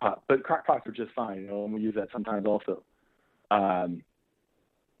crock pot. But crock pots are just fine, and we use that sometimes also.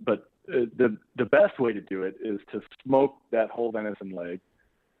 But the best way to do it is to smoke that whole venison leg,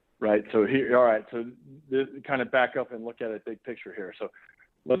 right? So here, all right. So this, kind of back up and look at it big picture here. So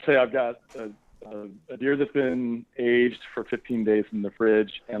let's say I've got a deer that's been aged for 15 days in the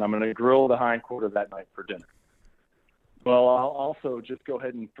fridge, and I'm going to grill the hindquarter that night for dinner. Well, I'll also just go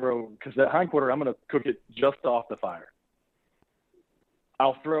ahead and because that hindquarter, I'm going to cook it just off the fire.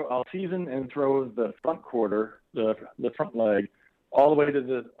 I'll season and throw the front quarter, the front leg, all the way to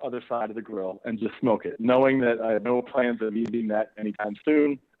the other side of the grill and just smoke it, knowing that I have no plans of eating that anytime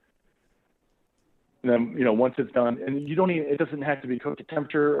soon. And then, once it's done, and it doesn't have to be cooked at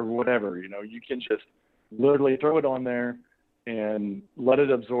temperature or whatever, you can just literally throw it on there and let it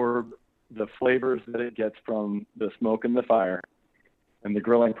absorb the flavors that it gets from the smoke and the fire and the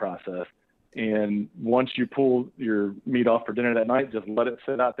grilling process. And once you pull your meat off for dinner that night, just let it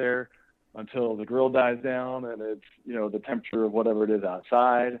sit out there until the grill dies down and it's, the temperature of whatever it is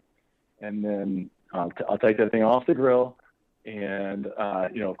outside. And then I'll take that thing off the grill and,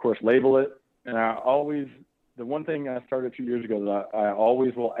 of course, label it. And the one thing I started a few years ago that I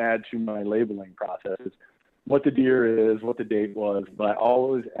always will add to my labeling process is what the deer is, what the date was, but I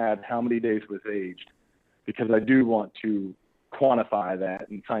always add how many days was aged, because I do want to quantify that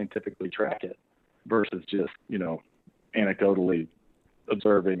and scientifically track it versus just, anecdotally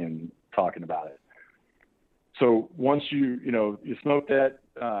observing and talking about it. So once you smoke that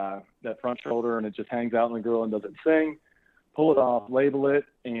front shoulder and it just hangs out in the grill and doesn't sing, pull it off, label it,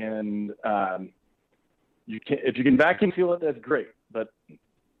 and if you can vacuum seal it, that's great. But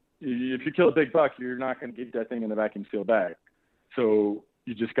if you kill a big buck, you're not going to get that thing in a vacuum seal bag. So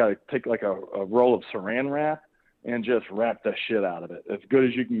you just got to take like a roll of saran wrap and just wrap the shit out of it as good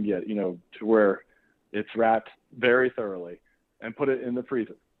as you can get, to where it's wrapped very thoroughly, and put it in the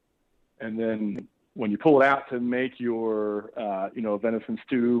freezer. And then when you pull it out to make your, venison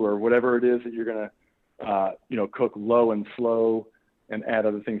stew or whatever it is that you're going to, cook low and slow and add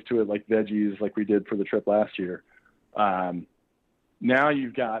other things to it, like veggies, like we did for the trip last year. Now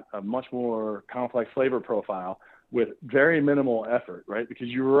you've got a much more complex flavor profile with very minimal effort, right? Because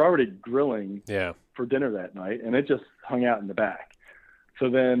you were already grilling for dinner that night, and it just hung out in the back. So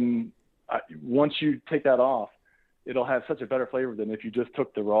then once you take that off, it'll have such a better flavor than if you just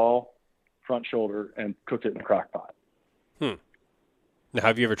took the raw front shoulder and cooked it in a crock pot. Now,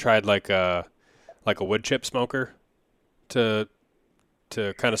 have you ever tried like a wood chip smoker to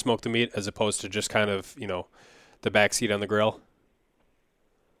kind of smoke the meat as opposed to just kind of, the back seat on the grill?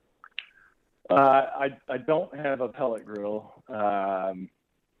 I don't have a pellet grill.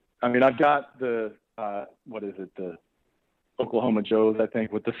 I've got the, the Oklahoma Joe's, I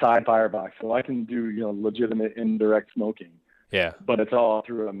think, with the side firebox. So I can do, legitimate indirect smoking. Yeah. But it's all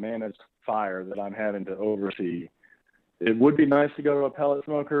through a managed fire that I'm having to oversee. It would be nice to go to a pellet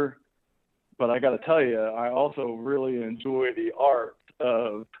smoker, but I got to tell you, I also really enjoy the art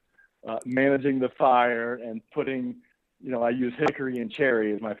of managing the fire and putting, I use hickory and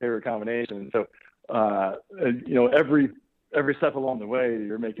cherry as my favorite combination. So, every step along the way,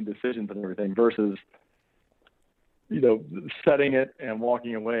 you're making decisions and everything versus, setting it and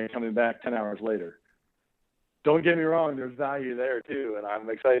walking away and coming back 10 hours later. Don't get me wrong, there's value there too, and I'm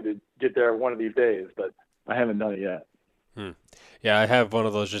excited to get there one of these days, but I haven't done it yet. Yeah, I have one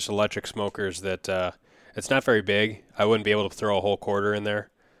of those just electric smokers that it's not very big. I wouldn't be able to throw a whole quarter in there.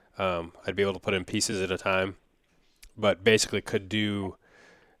 I'd be able to put in pieces at a time, but basically could do,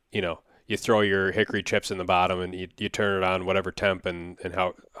 you throw your hickory chips in the bottom and you turn it on whatever temp and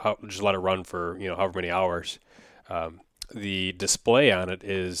how just let it run for, however many hours. The display on it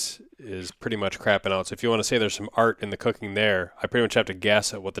is pretty much crapping out. So if you want to say there's some art in the cooking there, I pretty much have to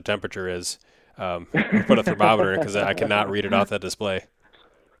guess at what the temperature is. Put a thermometer in because I cannot read it off that display.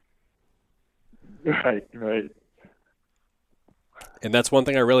 Right. And that's one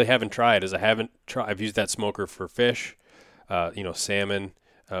thing I really haven't tried is I've used that smoker for fish. Salmon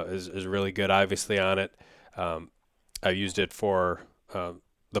is really good, obviously, on it. I've used it for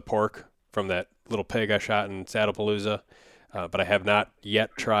the pork from that little pig I shot in Saddlepalooza. But I have not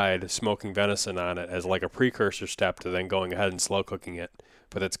yet tried smoking venison on it as like a precursor step to then going ahead and slow cooking it.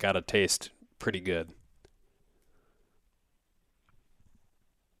 But it's got to taste pretty good.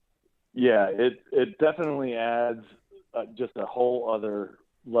 Yeah, it definitely adds just a whole other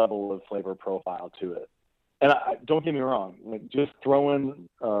level of flavor profile to it. And don't get me wrong, like just throwing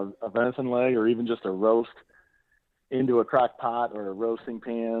a venison leg or even just a roast into a crock pot or a roasting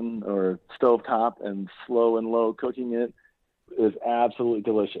pan or stovetop and slow and low cooking it is absolutely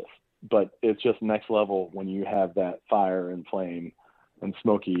delicious. But it's just next level when you have that fire and flame and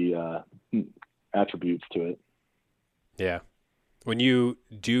smoky attributes to it. Yeah. When you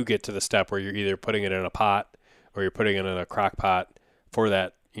do get to the step where you're either putting it in a pot or you're putting it in a crock pot for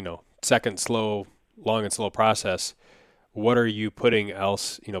that, second long and slow process, what are you putting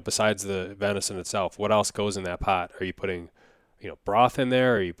else, besides the venison itself? What else goes in that pot? Are you putting, broth in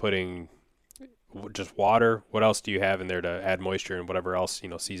there? Are you putting just water? What else do you have in there to add moisture and whatever else,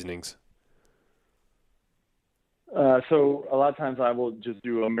 seasonings? So a lot of times I will just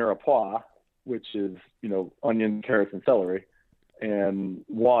do a mirepoix, which is, onion, carrots, and celery, and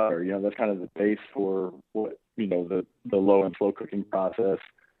water. That's kind of the base for what, the low and slow cooking process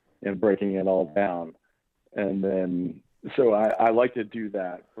and breaking it all down. And then, so I like to do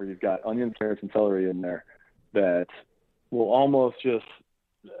that where you've got onions, carrots, and celery in there that will almost just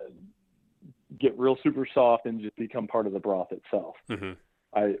get real super soft and just become part of the broth itself. Mm-hmm.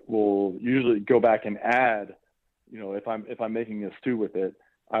 I will usually go back and add, if I'm making a stew with it,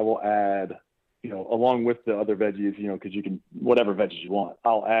 I will add, along with the other veggies, because you can, whatever veggies you want,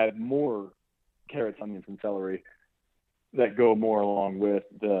 I'll add more carrots, onions, and celery that go more along with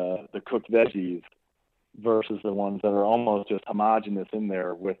the cooked veggies versus the ones that are almost just homogenous in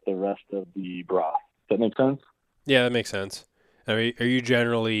there with the rest of the broth. Does that make sense? Yeah, that makes sense. I mean, are you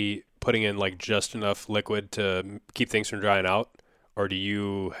generally putting in like just enough liquid to keep things from drying out, or do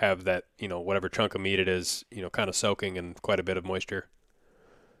you have that, whatever chunk of meat it is, kind of soaking in quite a bit of moisture?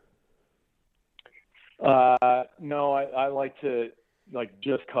 No, I like to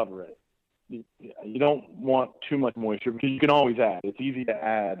just cover it. You don't want too much moisture because you can always add. It's easy to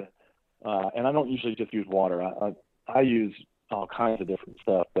add, and I don't usually just use water. I use all kinds of different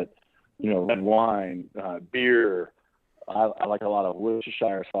stuff, but red wine, beer. I like a lot of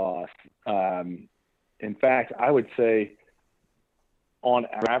Worcestershire sauce. In fact, I would say on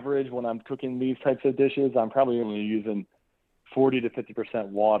average when I'm cooking these types of dishes, I'm probably only using 40 to 50%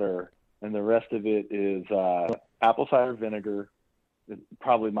 water, and the rest of it is apple cider vinegar,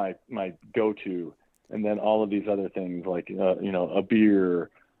 probably my go-to, and then all of these other things like a beer,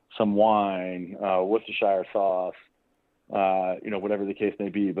 some wine, Worcestershire sauce, whatever the case may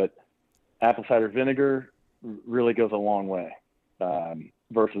be. But apple cider vinegar really goes a long way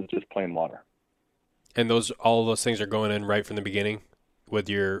versus just plain water. And all those things are going in right from the beginning with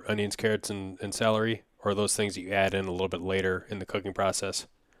your onions, carrots, and celery, or are those things that you add in a little bit later in the cooking process?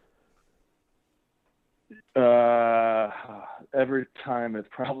 Every time it's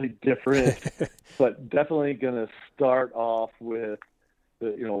probably different, but definitely going to start off with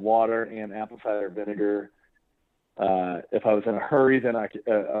the water and apple cider vinegar. If I was in a hurry, then I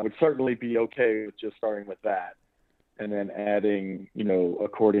would certainly be okay with just starting with that, and then adding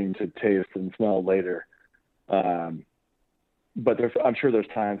according to taste and smell later. But I'm sure there's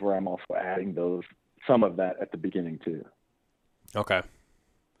times where I'm also adding some of that at the beginning too. Okay.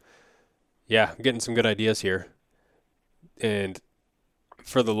 Yeah, I'm getting some good ideas here. And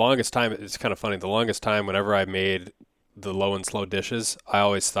for the longest time, it's kind of funny. The longest time, whenever I made the low and slow dishes, I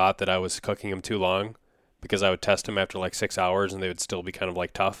always thought that I was cooking them too long because I would test them after like 6 hours and they would still be kind of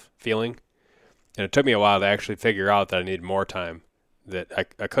like tough feeling. And it took me a while to actually figure out that I needed more time, that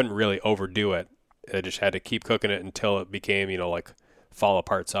I couldn't really overdo it. I just had to keep cooking it until it became, like fall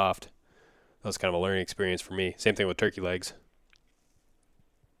apart soft. That was kind of a learning experience for me. Same thing with turkey legs.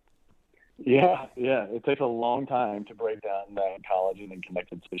 Yeah. It takes a long time to break down that collagen and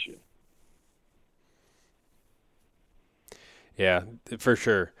connective tissue. Yeah, for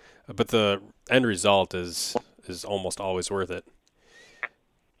sure. But the end result is almost always worth it.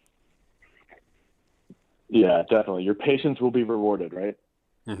 Yeah, definitely. Your patience will be rewarded, right?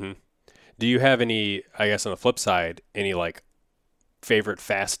 Mm-hmm. Do you have any, I guess on the flip side, any like favorite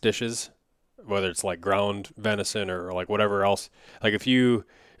fast dishes, whether it's like ground venison or like whatever else? Like if you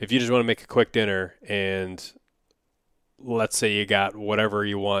just want to make a quick dinner and let's say you got whatever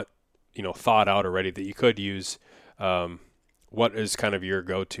you want, thawed out already that you could use, what is kind of your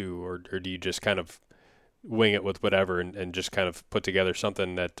go-to, or do you just kind of wing it with whatever and just kind of put together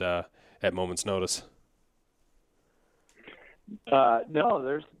something that at moment's notice?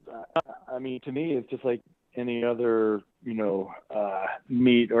 No, to me, it's just like any other,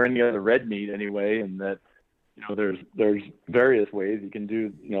 meat or any other red meat anyway. And that, there's various ways you can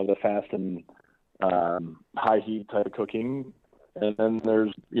do, the fast and high heat type of cooking. And then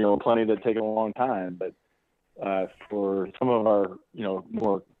there's, plenty that take a long time. But for some of our,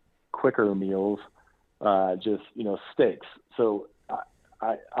 more quicker meals, just, steaks. So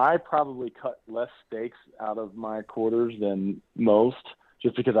I probably cut less steaks out of my quarters than most,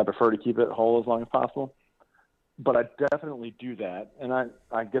 just because I prefer to keep it whole as long as possible. But I definitely do that, and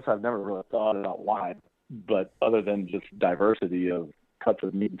I guess I've never really thought about why, but other than just diversity of cuts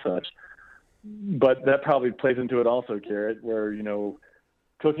of meat and such. But that probably plays into it also, Garrett, where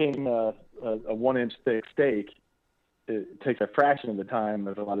cooking a 1-inch thick steak, it takes a fraction of the time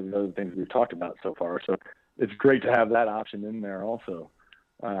of a lot of the other things we've talked about so far. So it's great to have that option in there also.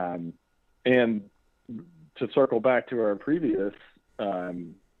 And to circle back to our previous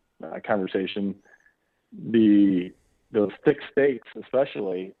conversation, those thick steaks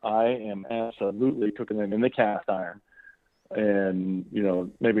especially, I am absolutely cooking them in the cast iron, and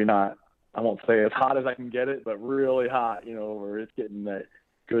maybe not, I won't say as hot as I can get it, but really hot, where it's getting that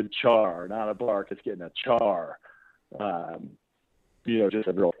good char, not a bark, it's getting a char, just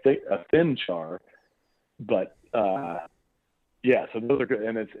a thin char, but yeah, so those are good,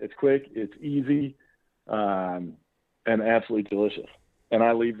 and it's quick, it's easy, and absolutely delicious. And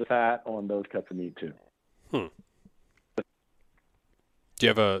I leave the fat on those cuts of meat too. Do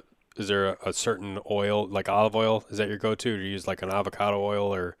you have is there a certain oil, like olive oil? Is that your go-to? Do you use like an avocado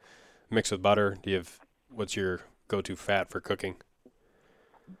oil or mix with butter? What's your go-to fat for cooking?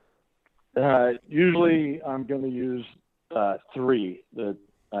 Usually I'm going to use 3.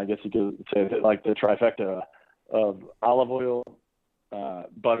 I guess you could say like the trifecta of olive oil,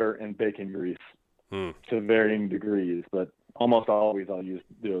 butter, and bacon grease to varying degrees, but almost always I'll use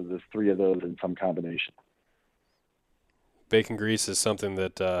there's 3 of those in some combination. bacon grease is something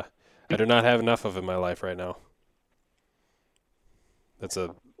that I do not have enough of in my life right now. That's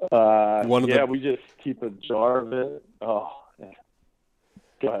we just keep a jar of it. Oh, yeah.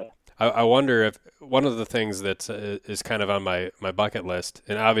 Go ahead. I wonder if one of the things that is kind of on my bucket list,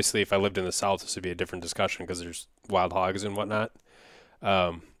 and obviously if I lived in the South, this would be a different discussion because there's wild hogs and whatnot.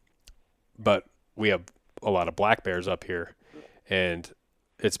 But we have a lot of black bears up here, and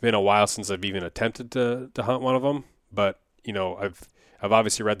it's been a while since I've even attempted to hunt one of them. But I've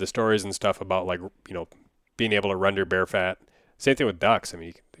obviously read the stories and stuff about being able to render bear fat. Same thing with ducks. I mean,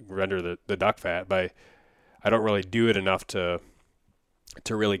 you can render the duck fat, but I don't really do it enough to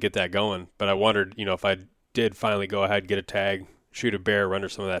really get that going. But I wondered, if I did finally go ahead, get a tag, shoot a bear, render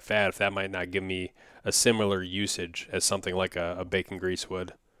some of that fat, if that might not give me a similar usage as something like a bacon grease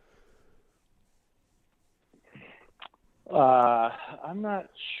would. I'm not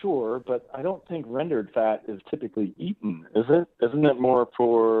sure, but I don't think rendered fat is typically eaten, is it? Isn't it more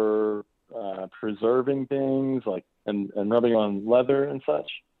for preserving things and rubbing on leather and such?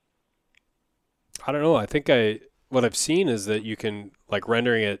 I don't know. I think what I've seen is that you can,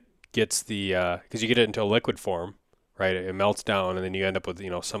 rendering it gets because you get it into a liquid form, right? It melts down, and then you end up with,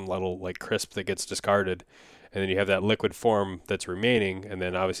 some little crisp that gets discarded, and then you have that liquid form that's remaining, and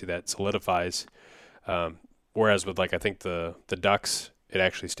then obviously that solidifies. Whereas with I think the ducks, it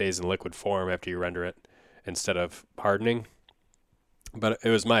actually stays in liquid form after you render it instead of hardening. But it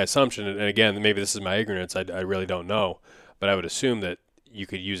was my assumption, and again, maybe this is my ignorance, I really don't know, but I would assume that you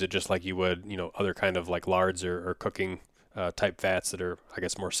could use it just like you would, other kind of lards or cooking type fats that are, I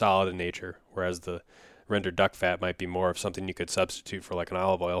guess, more solid in nature, whereas the rendered duck fat might be more of something you could substitute for an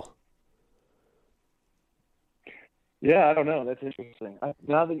olive oil. Yeah, I don't know. That's interesting.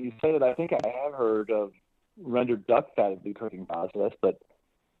 Now that you say it, I think I have heard of rendered duck fat as the cooking process, but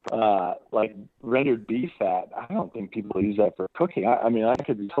rendered beef fat, I don't think people use that for cooking. I mean, I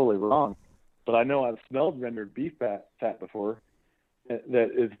could be totally wrong, but I know I've smelled rendered beef fat before that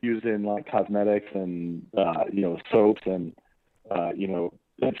is used in cosmetics and soaps, and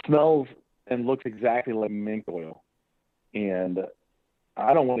it smells and looks exactly like mink oil, and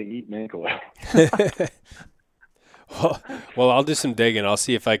I don't want to eat mink oil. Well, I'll do some digging. I'll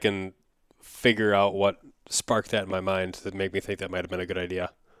see if I can figure out what sparked that in my mind that make me think that might have been a good idea.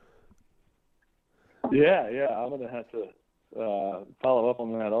 Yeah, I'm gonna have to follow up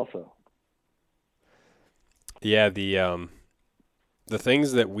on that also. Yeah, the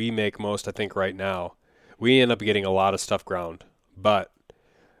things that we make most, I think, right now, we end up getting a lot of stuff ground, but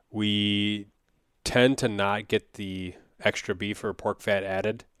we tend to not get the extra beef or pork fat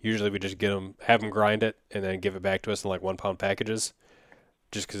added. Usually we just have them grind it and then give it back to us in 1 pound packages,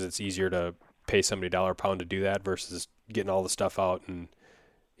 just because it's easier to pay somebody $1 a pound to do that versus getting all the stuff out and,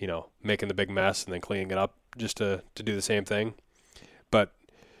 making the big mess and then cleaning it up just to do the same thing. But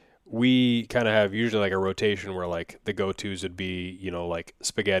we kind of have usually a rotation where the go-tos would be,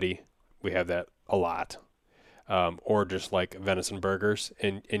 spaghetti. We have that a lot. Or just venison burgers.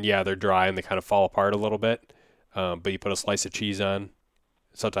 And yeah, they're dry and they kind of fall apart a little bit. But you put a slice of cheese on,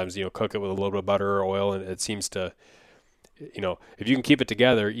 sometimes, cook it with a little bit of butter or oil, and it seems to, if you can keep it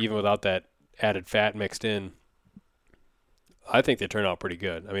together, even without that added fat mixed in, I think they turn out pretty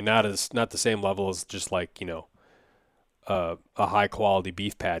good. I mean, not the same level as just a high quality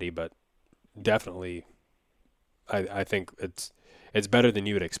beef patty, but definitely, I think it's better than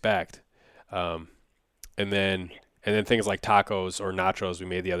you would expect. And then things like tacos or nachos we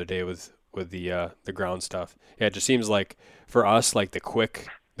made the other day with the ground stuff. Yeah, it just seems for us, the quick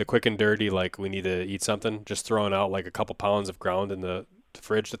and dirty, we need to eat something, just throwing out a couple pounds of ground in the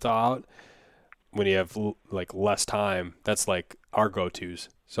fridge to thaw out. When you have less time, that's our go-tos.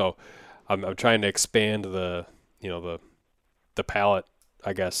 So I'm trying to expand the palette,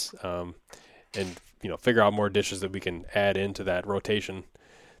 I guess, and figure out more dishes that we can add into that rotation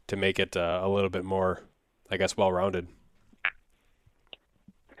to make it a little bit more, I guess, well-rounded.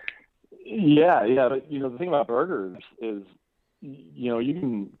 Yeah, but the thing about burgers is, you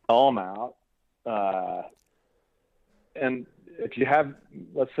can thaw them out, and if you have,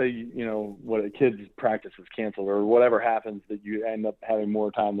 let's say, what a kid's practice is canceled or whatever happens, that you end up having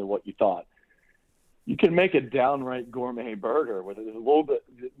more time than what you thought, you can make a downright gourmet burger with a little bit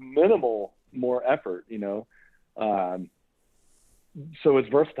minimal more effort, so it's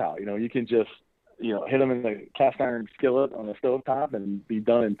versatile. You can just, hit them in the cast iron skillet on the stovetop and be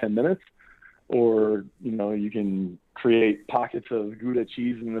done in 10 minutes. Or, you can create pockets of Gouda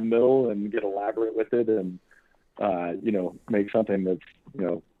cheese in the middle and get elaborate with it and, make something that's,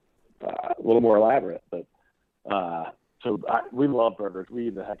 a little more elaborate. But we love burgers. We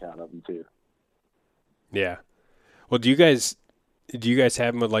eat the heck out of them too. Yeah. Well, do you guys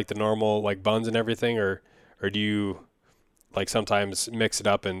have them with like the normal like buns and everything, or do you like sometimes mix it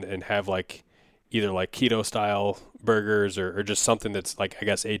up and have like either like keto style burgers or just something that's like, I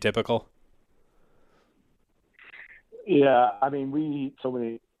guess, atypical? Yeah, I mean, we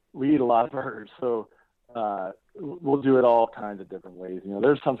eat a lot of burgers, so we'll do it all kinds of different ways.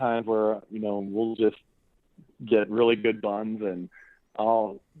 There's some times where we'll just get really good buns, and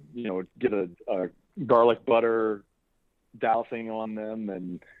I'll get a garlic butter dousing on them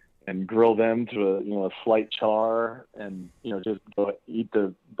and grill them to a slight char, and just go eat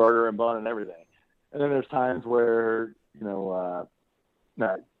the burger and bun and everything. And then there's times where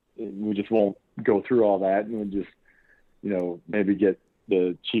we just won't go through all that, and we just maybe get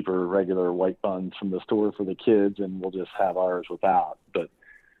the cheaper regular white buns from the store for the kids, and we'll just have ours without. But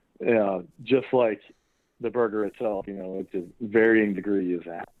just like the burger itself, it's a varying degree of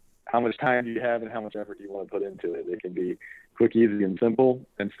that. How much time do you have and how much effort do you want to put into it? It can be quick, easy, and simple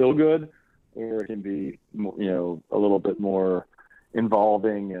and still good, or it can be a little bit more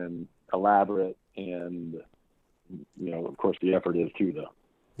involving and elaborate, and of course the effort is too, though.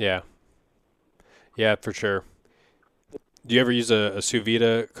 Yeah, for sure. Do you ever use a sous vide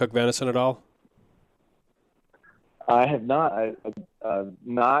to cook venison at all? I have not. I've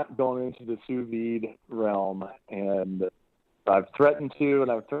not gone into the sous vide realm, and I've threatened to,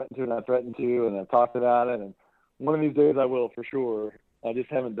 and I've talked about it, and one of these days I will for sure. I just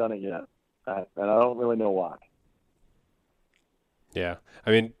haven't done it yet, and I don't really know why. Yeah,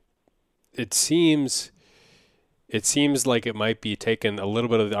 I mean, it seems like it might be taking a little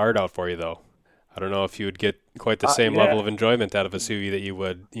bit of the art out for you, though. I don't know if you would get quite the same level of enjoyment out of a sous vide that you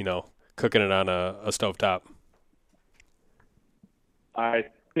would, cooking it on a stovetop. I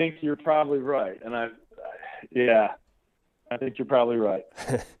think you're probably right, and I think you're probably right.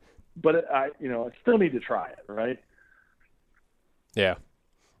 But I still need to try it, right? Yeah.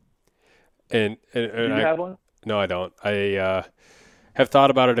 And do you have one? No, I don't. I have thought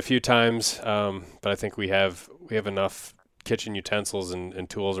about it a few times, but I think we have enough kitchen utensils and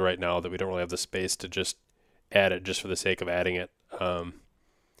tools right now that we don't really have the space to just add it just for the sake of adding it.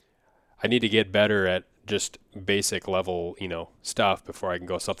 I need to get better at just basic level, stuff before I can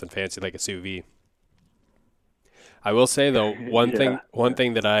go something fancy like a sous vide. I will say though, one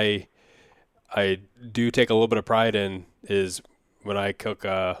thing that I do take a little bit of pride in is when I cook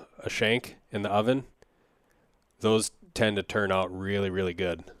a shank in the oven. Those tend to turn out really, really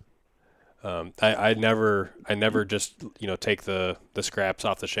good. I never just take the scraps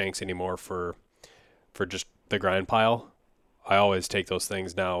off the shanks anymore for just the grind pile. I always take those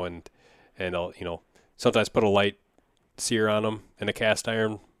things now and I'll sometimes put a light sear on them in a cast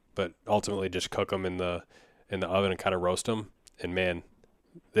iron, but ultimately just cook them in the oven and kind of roast them. And man,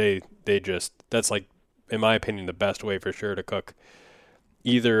 that's like, in my opinion, the best way for sure to cook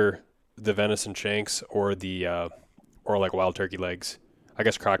either the venison shanks or or like wild turkey legs. I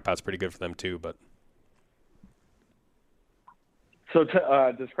guess crock-pot's pretty good for them too, but. So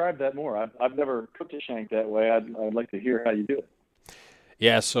describe that more. I've never cooked a shank that way. I'd like to hear how you do it.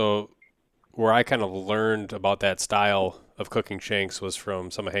 Yeah, so where I kind of learned about that style of cooking shanks was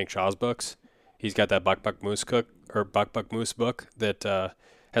from some of Hank Shaw's books. He's got that Buck Buck Moose book that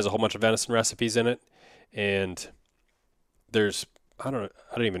has a whole bunch of venison recipes in it, and there's I don't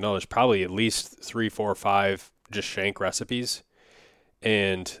even know. There's probably at least 3, 4, 5 just shank recipes,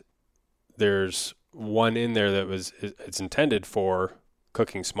 and there's one in there that it's intended for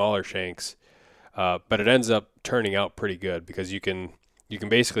cooking smaller shanks, but it ends up turning out pretty good because you can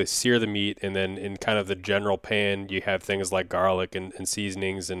basically sear the meat, and then in kind of the general pan you have things like garlic and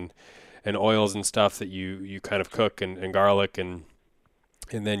seasonings and oils and stuff that you kind of cook and garlic and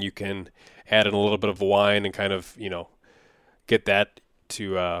then you can add in a little bit of wine and kind of get that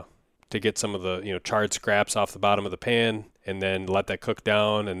to get some of the charred scraps off the bottom of the pan, and then let that cook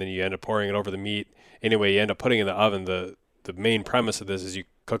down, and then you end up pouring it over the meat. Anyway, you end up putting it in the oven. The main premise of this is you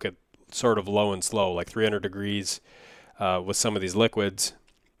cook it sort of low and slow, like 300 degrees with some of these liquids,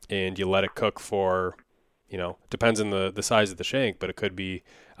 and you let it cook for, depends on the size of the shank, but it could be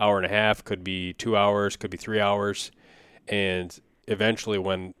hour and a half, could be 2 hours, could be 3 hours. And eventually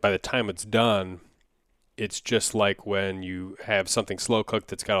by the time it's done, it's just like when you have something slow cooked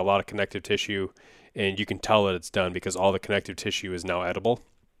that's got a lot of connective tissue, and you can tell that it's done because all the connective tissue is now edible.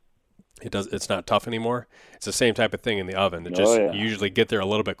 It's not tough anymore. It's the same type of thing in the oven. You usually get there a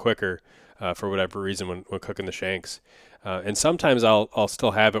little bit quicker for whatever reason when cooking the shanks. And sometimes I'll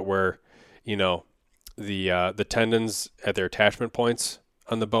still have it where, the tendons at their attachment points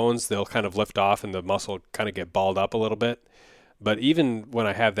on the bones, they'll kind of lift off and the muscle kind of get balled up a little bit. But even when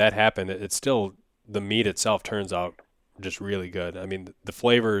I have that happen, it's still the meat itself turns out just really good. I mean, the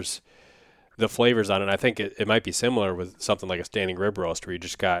flavors on it, I think it might be similar with something like a standing rib roast where you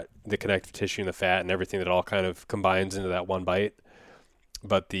just got the connective tissue and the fat and everything that all kind of combines into that one bite.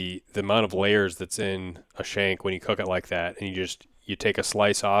 But the amount of layers that's in a shank when you cook it like that, and you take a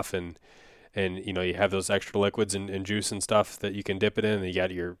slice off and you have those extra liquids and juice and stuff that you can dip it in, and you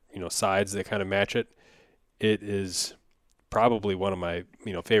got your sides that kind of match it. It is probably one of my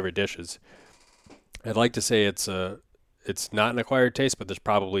favorite dishes. I'd like to say it's not an acquired taste, but there's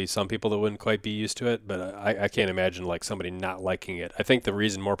probably some people that wouldn't quite be used to it. But I can't imagine like somebody not liking it. I think the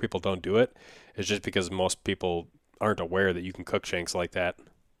reason more people don't do it is just because most people aren't aware that you can cook shanks like that.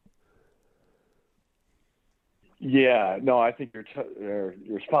 Yeah, no, I think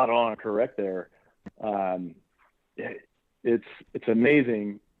you're spot on, correct there. It's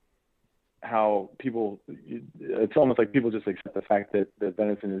amazing how it's almost like people just accept the fact that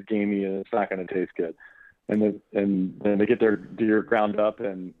venison is gamey and it's not going to taste good. And then they get their deer ground up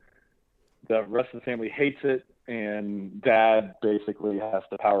and the rest of the family hates it, and dad basically has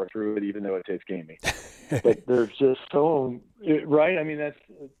to power through it even though it tastes gamey. But there's just right? I mean,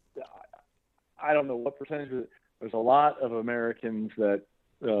 I don't know what percentage, but there's a lot of Americans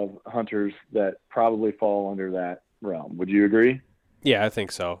hunters that probably fall under that realm. Would you agree? Yeah, I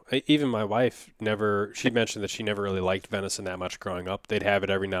think so. Even my wife she mentioned that she never really liked venison that much growing up. They'd have it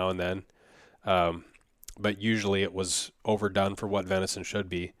every now and then. But usually it was overdone for what venison should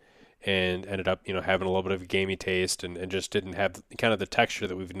be, and ended up, having a little bit of a gamey taste and just didn't have kind of the texture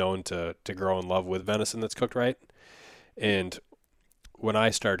that we've known to grow in love with venison that's cooked right. And when I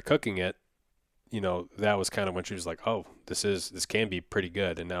started cooking it, that was kind of when she was like, oh, this can be pretty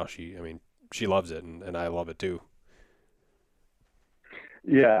good. And now she loves it, and I love it too.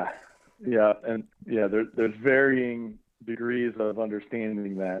 Yeah. And there's varying degrees of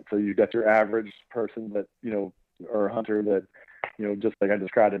understanding that. So you've got your average person that, or a hunter that, just like I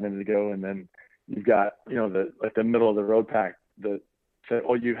described a minute ago. And then you've got, the middle of the road pack that said,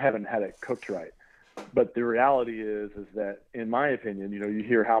 oh, you haven't had it cooked right. But the reality is that, in my opinion, you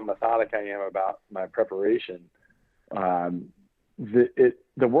hear how methodic I am about my preparation. The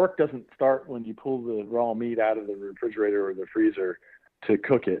work doesn't start when you pull the raw meat out of the refrigerator or the freezer to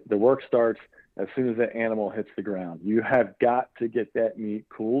cook it. The work starts as soon as that animal hits the ground. You have got to get that meat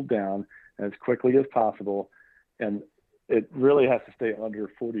cooled down as quickly as possible, and it really has to stay under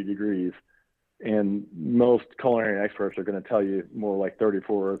 40 degrees. And most culinary experts are going to tell you more like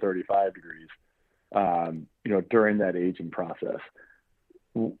 34 or 35 degrees, during that aging process.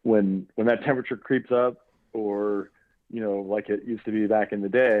 When that temperature creeps up, or, like it used to be back in the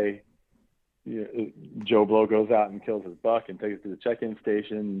day, Joe Blow goes out and kills his buck and takes it to the check-in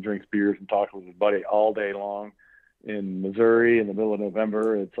station and drinks beers and talks with his buddy all day long. In Missouri, in the middle of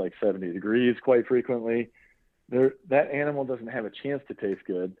November, it's like 70 degrees quite frequently. That animal doesn't have a chance to taste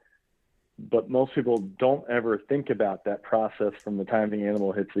good, but most people don't ever think about that process from the time the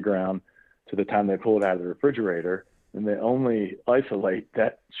animal hits the ground to the time they pull it out of the refrigerator, and they only isolate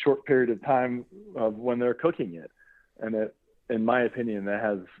that short period of time of when they're cooking it. And it, in my opinion, that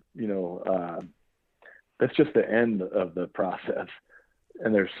has, that's just the end of the process.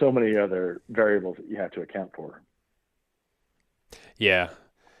 And there's so many other variables that you have to account for. Yeah,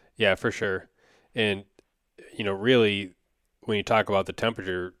 for sure. And, really, when you talk about the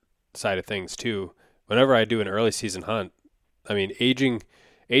temperature side of things too, whenever I do an early season hunt, I mean, aging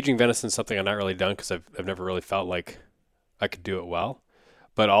venison is something I've not really done because I've never really felt like I could do it well.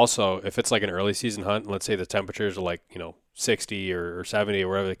 But also, if it's like an early season hunt, and let's say the temperatures are like, 60 or 70 or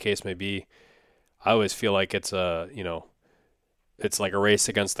whatever the case may be, I always feel like it's it's like a race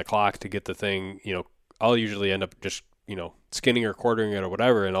against the clock to get the thing, I'll usually end up just, skinning or quartering it or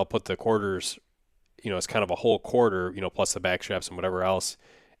whatever, and I'll put the quarters, it's kind of a whole quarter, plus the back straps and whatever else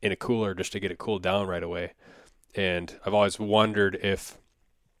in a cooler just to get it cooled down right away. And I've always wondered if,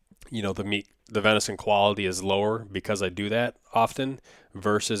 the venison quality is lower because I do that often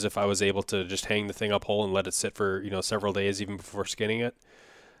versus if I was able to just hang the thing up whole and let it sit for, several days even before skinning it.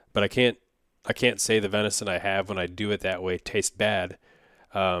 But I can't say the venison I have when I do it that way tastes bad.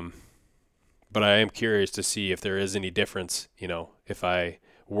 But I am curious to see if there is any difference, if I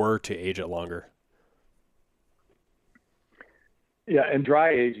were to age it longer. Yeah, and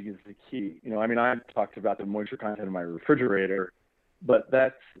dry aging is the key. I've talked about the moisture content in my refrigerator, but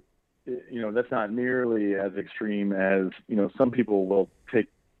that's not nearly as extreme as, some people will take,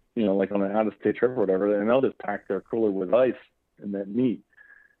 like on an out-of-state trip or whatever, and they'll just pack their cooler with ice and that meat.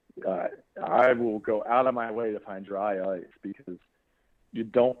 I will go out of my way to find dry ice because you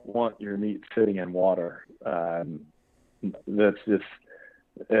don't want your meat sitting in water. That's just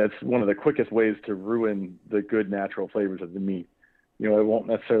it's one of the quickest ways to ruin the good natural flavors of the meat. It won't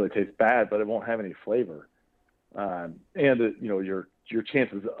necessarily taste bad, but it won't have any flavor. Your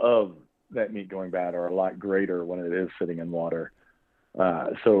chances of that meat going bad are a lot greater when it is sitting in water.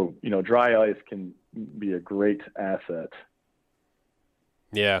 So dry ice can be a great asset.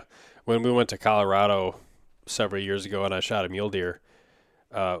 Yeah. When we went to Colorado several years ago and I shot a mule deer,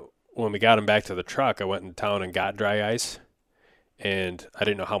 when we got him back to the truck, I went in town and got dry ice, and I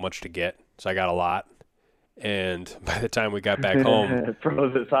didn't know how much to get, so I got a lot. And by the time we got back home,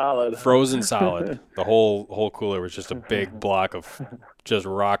 frozen solid. The whole cooler was just a big block of just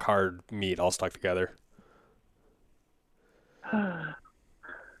rock hard meat all stuck together.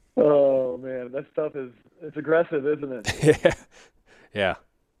 Oh man, that stuff it's aggressive, isn't it? Yeah.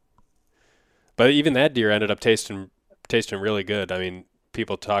 But even that deer ended up tasting really good. I mean,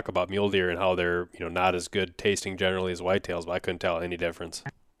 people talk about mule deer and how they're, not as good tasting generally as whitetails, but I couldn't tell any difference.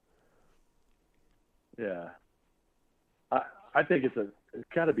 Yeah. I think it's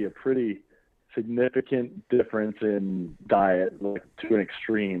got to be a pretty significant difference in diet, like to an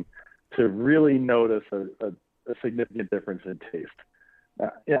extreme, to really notice a significant difference in taste.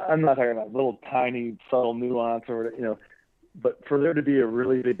 I'm not talking about little tiny subtle nuance or but for there to be a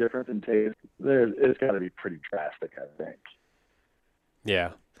really big difference in taste, it's got to be pretty drastic, I think.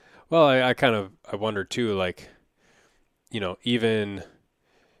 Yeah. Well, I wonder too, like, even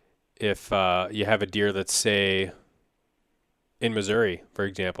if you have a deer that's, say, in Missouri, for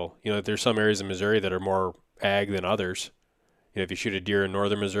example, there's some areas in Missouri that are more ag than others. If you shoot a deer in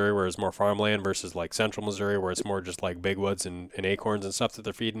northern Missouri where it's more farmland versus like central Missouri where it's more just like big woods and acorns and stuff that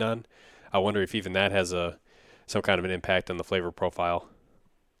they're feeding on, I wonder if even that has some kind of an impact on the flavor profile.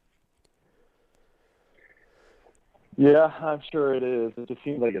 Yeah, I'm sure it is. It just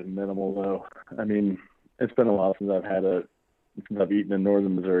seems like it's minimal, though. I mean, it's been a while since I've eaten a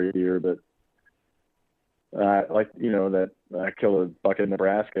northern Missouri deer, but that I killed a buck in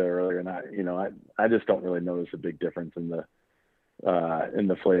Nebraska earlier, and I just don't really notice a big difference in the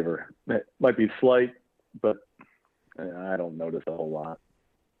flavor. It might be slight, but I don't notice a whole lot.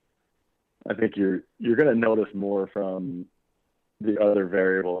 I think you're going to notice more from the other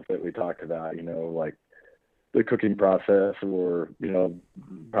variables that we talked about, like the cooking process, or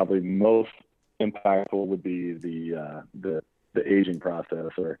probably most impactful would be the aging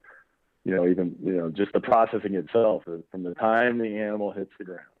process, or even just the processing itself from the time the animal hits the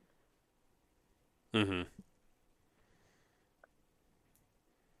ground. Mm-hmm.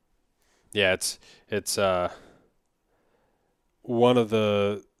 Yeah, it's one of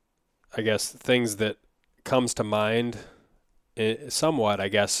the, I guess, things that comes to mind somewhat, I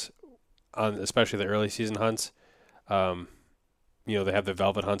guess, on especially the early season hunts. They have the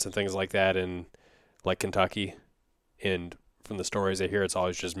velvet hunts and things like that in like Kentucky, and from the stories I hear, it's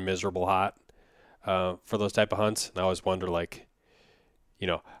always just miserable hot for those type of hunts. And I always wonder, like,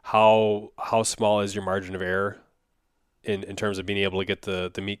 how small is your margin of error in terms of being able to get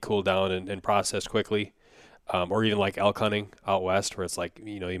the meat cooled down and processed quickly, or even like elk hunting out west where it's like,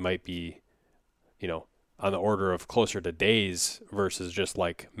 you might be, on the order of closer to days versus just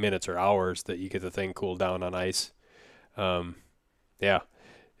like minutes or hours that you get the thing cooled down on ice. Yeah,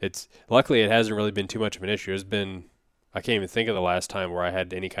 luckily it hasn't really been too much of an issue. I can't even think of the last time where I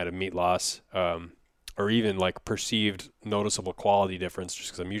had any kind of meat loss, or even like perceived noticeable quality difference, just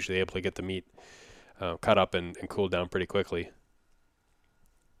because I'm usually able to get the meat cut up and cooled down pretty quickly.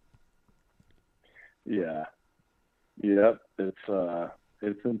 Yeah. Yep.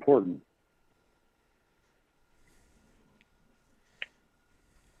 It's important.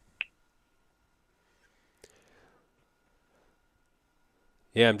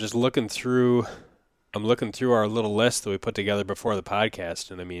 Yeah, I'm looking through our little list that we put together before the podcast,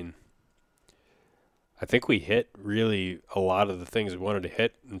 and I mean, I think we hit really a lot of the things we wanted to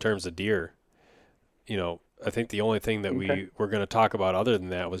hit in terms of deer. I think the only thing that we were going to talk about other than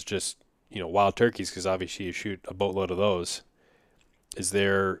that was just, wild turkeys, because obviously you shoot a boatload of those.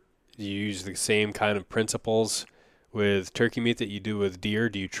 Do you use the same kind of principles with turkey meat that you do with deer?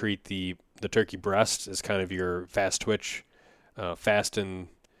 Do you treat the turkey breast as kind of your fast twitch, fast and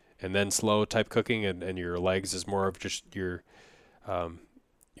then slow type cooking, and your legs is more of just your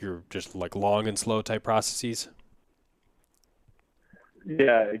just like long and slow type processes?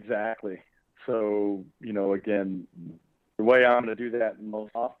 Yeah, exactly. So, again, the way I'm going to do that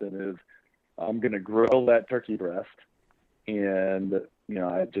most often is I'm going to grill that turkey breast, and,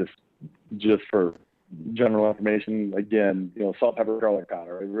 I just for general information, again, salt, pepper, garlic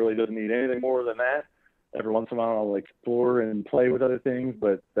powder. It really doesn't need anything more than that. Every once in a while I'll explore and play with other things,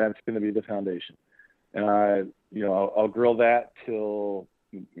 but that's going to be the foundation. And I'll grill that till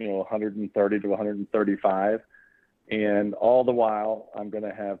 130 to 135. And all the while, I'm going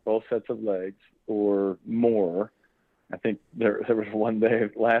to have both sets of legs or more. I think there was one day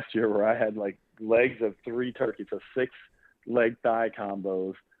last year where I had like legs of 3 turkeys, so 6 leg thigh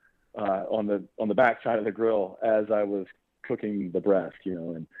combos on the back side of the grill as I was cooking the breast,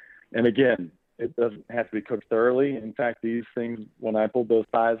 and again, it doesn't have to be cooked thoroughly. In fact, these things, when I pulled those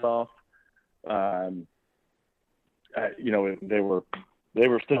thighs off, they were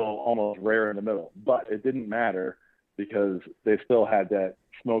still almost rare in the middle, but it didn't matter because they still had that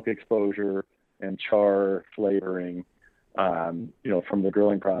smoke exposure and char flavoring, from the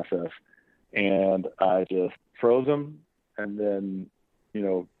grilling process. And I just froze them, and then,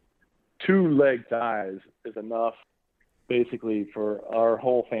 2 leg thighs is enough basically for our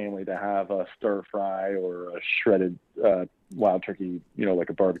whole family to have a stir fry or a shredded wild turkey, like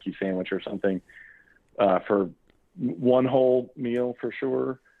a barbecue sandwich or something, for one whole meal for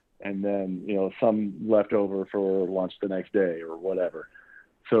sure. And then, some leftover for lunch the next day or whatever.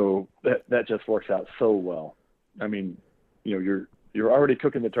 So that just works out so well. I mean, you're already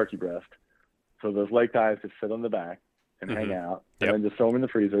cooking the turkey breast. So those leg thighs just sit on the back and hang out, and then just throw them in the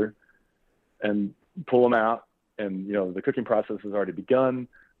freezer and pull them out. And, the cooking process has already begun.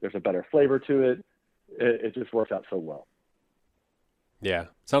 There's a better flavor to it. It just works out so well. Yeah.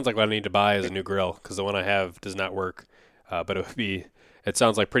 Sounds like what I need to buy is a new grill, because the one I have does not work. But it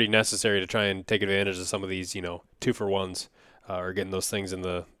sounds like pretty necessary to try and take advantage of some of these, 2-for-1s, or getting those things in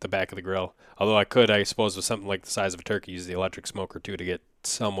the back of the grill. Although I suppose, with something like the size of a turkey, use the electric smoker too to get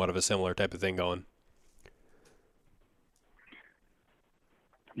somewhat of a similar type of thing going.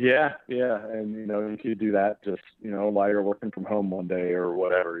 Yeah. And, you could do that just, while you're working from home one day or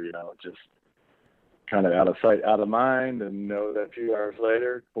whatever, just kind of out of sight, out of mind, and know that a few hours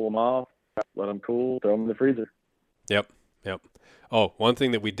later, pull them off, let them cool, throw them in the freezer. Yep. Oh, one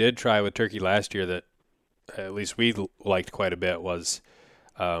thing that we did try with turkey last year that at least we liked quite a bit was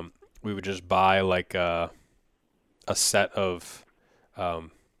we would just buy like a set of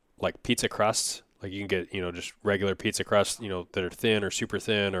like pizza crusts. Like you can get, just regular pizza crusts, that are thin or super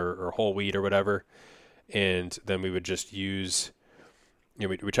thin or whole wheat or whatever. And then we would just use,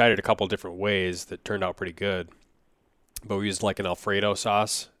 we tried it a couple different ways that turned out pretty good. But we used like an Alfredo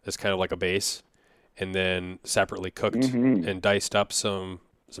sauce as kind of like a base, and then separately cooked and diced up some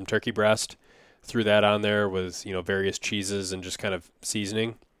turkey breast, threw that on there with, various cheeses and just kind of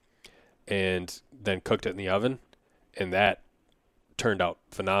seasoning, and then cooked it in the oven. And that turned out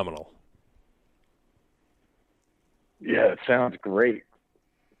phenomenal. Yeah, it sounds great.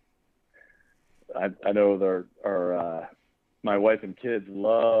 I know my wife and kids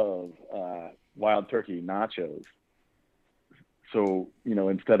love wild turkey nachos. So,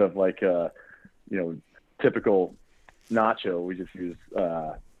 instead of like typical nacho, we just use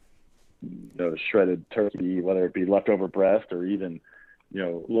shredded turkey, whether it be leftover breast or even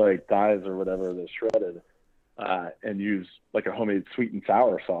leg thighs or whatever that's shredded, and use like a homemade sweet and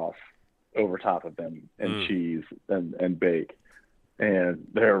sour sauce over top of them, and cheese and bake, and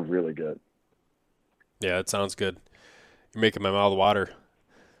they're really good. Yeah, it sounds good. You're making my mouth water.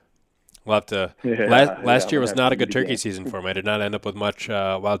 We'll have to. Last year was not a good turkey season for me. I did not end up with much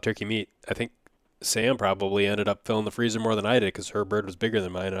wild turkey meat. I think Sam probably ended up filling the freezer more than I did because her bird was bigger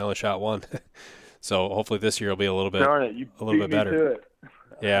than mine, and I only shot one. So hopefully this year will be a little bit, better. To it.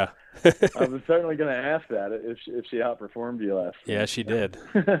 Yeah. I was certainly going to ask that if she outperformed you last year. Yeah, she did.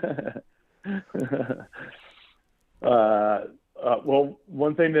 Well,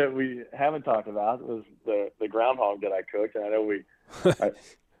 one thing that we haven't talked about was the groundhog that I cooked. And I know I'm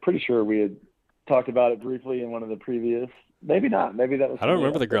pretty sure we had talked about it briefly in one of the previous. Maybe not. Maybe that was. I don't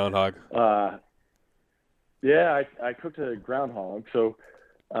remember the groundhog. Yeah, I cooked a groundhog. So,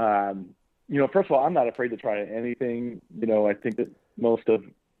 first of all, I'm not afraid to try anything. I think that most of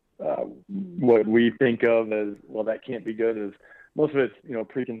what we think of as, well, that can't be good, is most of it's,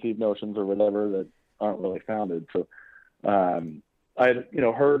 preconceived notions or whatever that aren't really founded. So I had,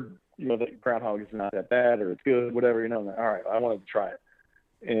 heard, that groundhog is not that bad or it's good, whatever, all right, I wanted to try it.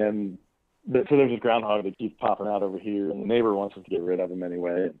 And so there's this groundhog that keeps popping out over here, and the neighbor wants us to get rid of him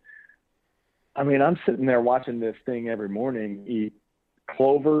anyway. I mean, I'm sitting there watching this thing every morning eat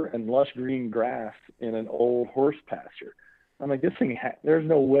clover and lush green grass in an old horse pasture. I'm like, this thing, there's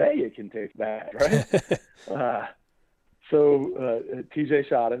no way it can taste bad, right? So TJ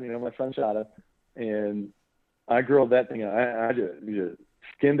shot him, my son shot him, and I grilled that thing. I just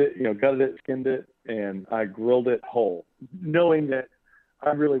skinned it, gutted it, skinned it, and I grilled it whole, knowing that I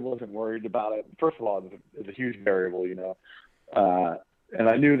really wasn't worried about it. First of all, it's a huge variable, and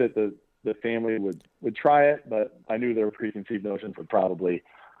I knew that the the family would try it, but I knew their preconceived notions would probably,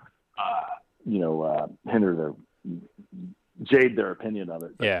 jade their opinion of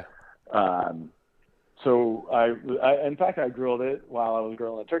it. But, Yeah. So in fact, I grilled it while I was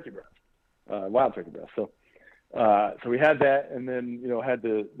grilling a turkey breast, wild turkey breast. So we had that, and then, had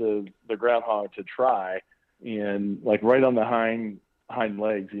the groundhog to try, and like right on the hind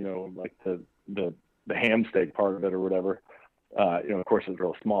legs, like the ham steak part of it or whatever. Of course it's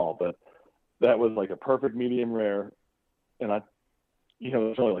real small, but that was like a perfect medium rare. And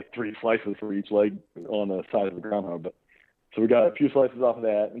there's only like 3 slices for each leg on the side of the groundhog. But so we got a few slices off of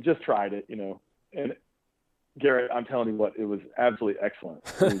that and just tried it, and Garrett, I'm telling you what, it was absolutely excellent.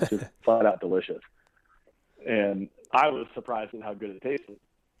 It was just flat out delicious. And I was surprised at how good it tasted.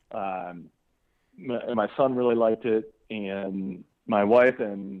 My son really liked it, and my wife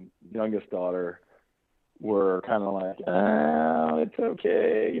and youngest daughter were kind of like, "Oh, it's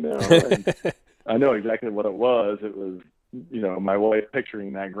okay," And I know exactly what it was. It was, my wife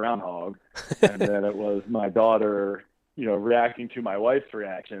picturing that groundhog, and then it was my daughter, reacting to my wife's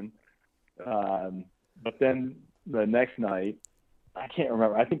reaction. But then the next night, I can't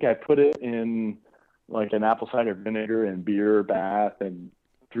remember. I think I put it in like an apple cider vinegar and beer bath, and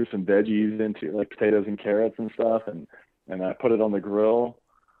threw some veggies into like potatoes and carrots and stuff, and I put it on the grill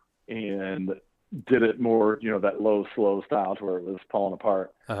and did it more, that low, slow style to where it was falling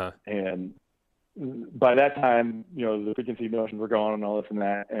apart. Uh-huh. And by that time, the preconceived notions were gone and all this and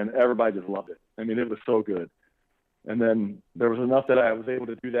that, and everybody just loved it. I mean, it was so good. And then there was enough that I was able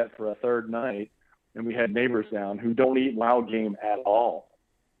to do that for a third night, and we had neighbors down who don't eat wild game at all.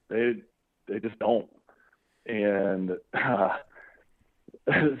 They just don't. And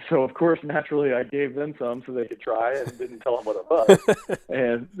so, of course, naturally, I gave them some so they could try it and didn't tell them what it was.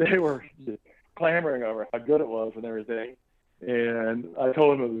 And they were just clamoring over how good it was and everything. And I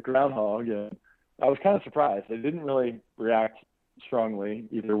told them it was groundhog, and I was kind of surprised. They didn't really react strongly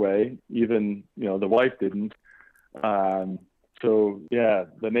either way. Even, the wife didn't. So, yeah,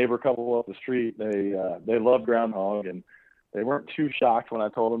 the neighbor couple up the street, they loved groundhog, and they weren't too shocked when I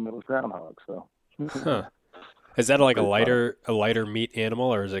told them it was groundhog. So. Huh. Is that like a lighter meat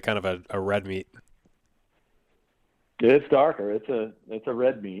animal, or is it kind of a red meat? It's darker. It's a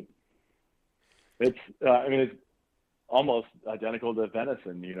red meat. It's it's almost identical to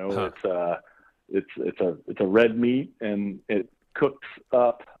venison. Huh. It's a red meat, and it cooks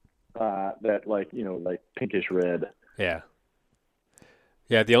up that like pinkish red. Yeah.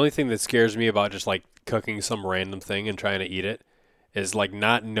 Yeah. The only thing that scares me about just like cooking some random thing and trying to eat it is like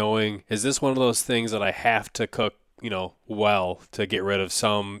not knowing, is this one of those things that I have to cook, well to get rid of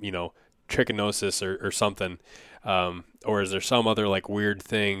some, trichinosis or something? Or is there some other like weird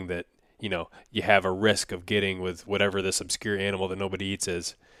thing that, you have a risk of getting with whatever this obscure animal that nobody eats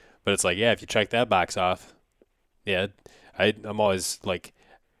is? But it's like, yeah, if you check that box off, yeah, I'm always like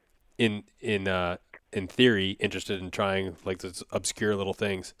in theory interested in trying like those obscure little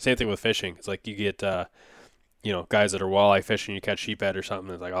things. Same thing with fishing. It's like you get, guys that are walleye fishing, you catch sheephead or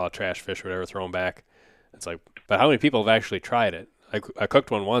something, it's like, oh, trash fish or whatever, throw them back. It's like, but how many people have actually tried it? I cooked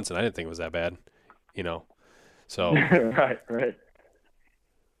one once and I didn't think it was that bad, so. Right.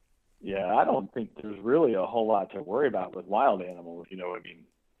 Yeah, I don't think there's really a whole lot to worry about with wild animals.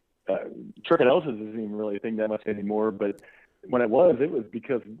 Trichinosis isn't even really a thing that much anymore, but when it was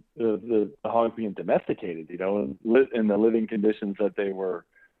because the hogs being domesticated, in the living conditions that they were,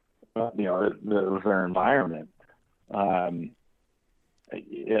 it was their environment. And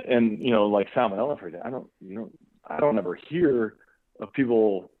like salmonella, for example, I don't ever hear of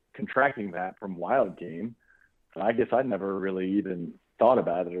people contracting that from wild game. I guess I'd never really even thought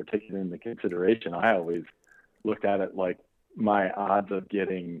about it or taken it into consideration. I always looked at it like my odds of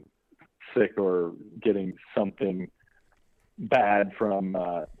getting sick or getting something bad from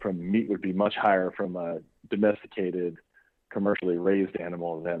meat would be much higher from a domesticated, commercially raised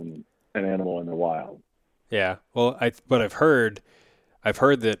animal than an animal in the wild. Yeah. Well, but I've heard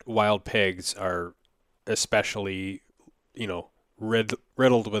that wild pigs are especially,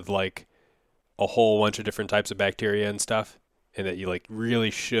 riddled with like a whole bunch of different types of bacteria and stuff, and that you like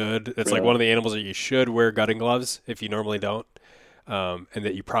really should. It's like one of the animals that you should wear gutting gloves if you normally don't, and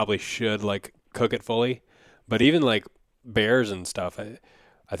that you probably should like cook it fully. But even like bears and stuff,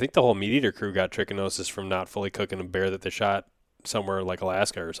 I think the whole Meat Eater crew got trichinosis from not fully cooking a bear that they shot somewhere like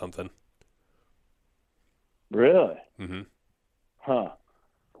Alaska or something. Really? Mm-hmm. Huh.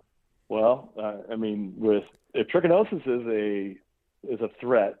 Well, if trichinosis is a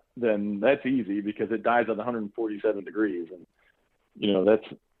threat, then that's easy because it dies at 147 degrees, and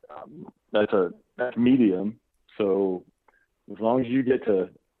that's medium. So as long as you get to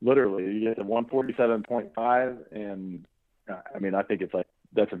literally you get to 147.5, and I mean, I think it's like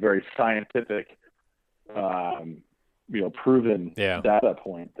that's a very scientific, proven data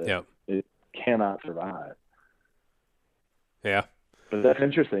point that it cannot survive. Yeah, but that's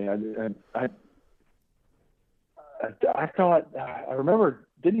interesting. I thought, I remember,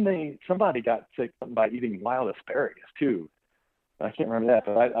 somebody got sick by eating wild asparagus too. I can't remember that,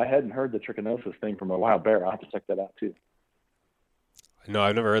 but I hadn't heard the trichinosis thing from a wild bear. I'll have to check that out too. No,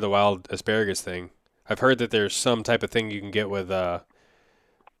 I've never heard the wild asparagus thing. I've heard that there's some type of thing you can get with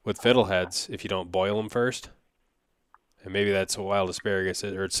fiddleheads if you don't boil them first. And maybe that's what wild asparagus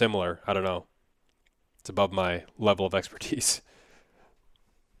is, or it's similar. I don't know. It's above my level of expertise.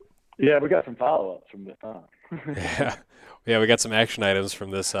 Yeah, we got some follow-ups from this time. Yeah, we got some action items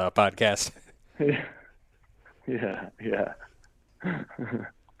from this podcast. Yeah.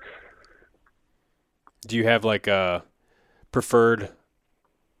 Do you have like a preferred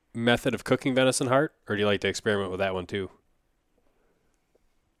method of cooking venison heart, or do you like to experiment with that one too?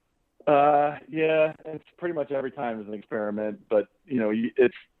 Yeah, it's pretty much every time is an experiment, but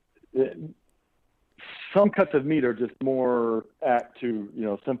some cuts of meat are just more apt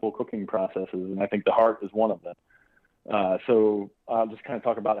to, simple cooking processes, and I think the heart is one of them. So I'll just kind of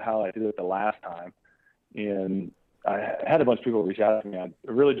talk about how I did it the last time. And I had a bunch of people reach out to me. I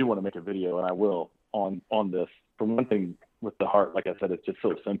really do want to make a video, and I will, on this. For one thing, with the heart, like I said, it's just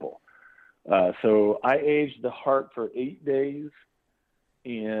so simple. So I aged the heart for 8 days,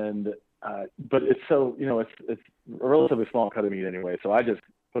 and but it's so, it's a relatively small cut of meat anyway. So I just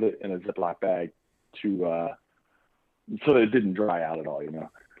put it in a Ziploc bag so that it didn't dry out at all,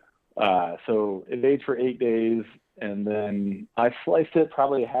 So it aged for 8 days, and then I sliced it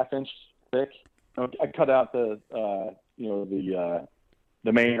probably a half-inch thick. I cut out the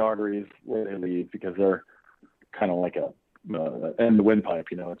main arteries where they lead, because they're kind of like and the windpipe,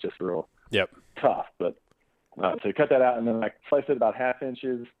 it's just real tough. But so I cut that out, and then I sliced it about half inch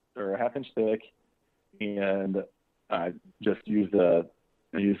thick, and I just used a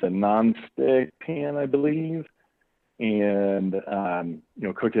non-stick pan, I believe, and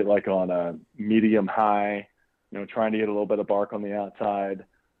cooked it like on a medium high, trying to get a little bit of bark on the outside.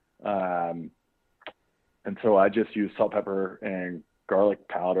 And so I just used salt, pepper, and garlic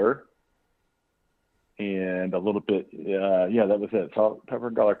powder, and a little bit, that was it. Salt, pepper,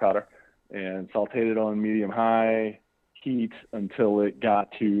 and garlic powder, and sauteed it on medium high heat until it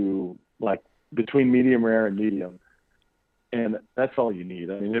got to like between medium rare and medium. And that's all you need.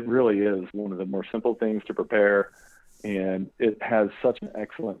 I mean, it really is one of the more simple things to prepare, and it has such an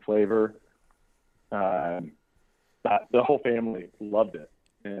excellent flavor. The whole family loved it.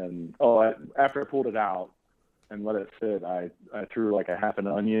 And after I pulled it out and let it sit, I threw like a half an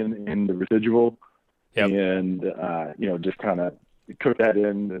onion in the residual, and just kind of cook that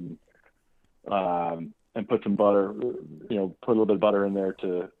in, and put some butter, put a little bit of butter in there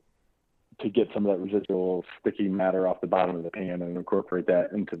to get some of that residual sticky matter off the bottom of the pan, and incorporate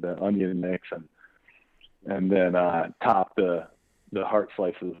that into the onion mix, and then top the heart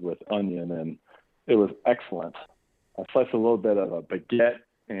slices with onion, and it was excellent. I sliced a little bit of a baguette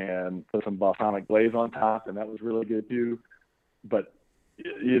and put some balsamic glaze on top, and that was really good too. But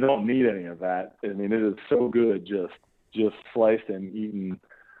you don't need any of that. I mean, it is so good just sliced and eaten,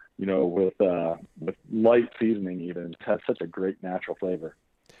 with light seasoning. Even it has such a great natural flavor.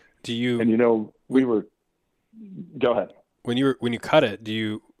 Do you? And go ahead. When you cut it, do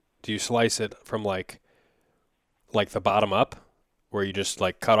you slice it from like the bottom up, where you just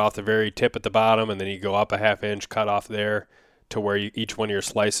like cut off the very tip at the bottom, and then you go up a half inch, cut off there, to where each one of your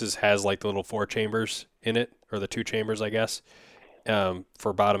slices has like the little 4 chambers in it, or the 2 chambers, I guess,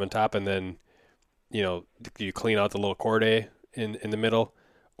 for bottom and top, and then do you clean out the little chordae in the middle,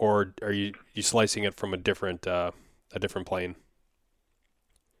 or are you slicing it from a different plane?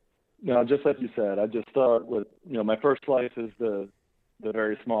 No, just like you said, I just start with, my first slice is the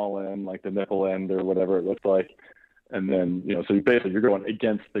very small end, like the nipple end or whatever it looks like. And then, so you're going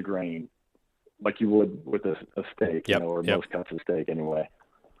against the grain like you would with a steak, or most cuts of steak anyway.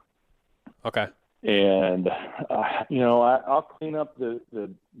 Okay. And, I'll clean up the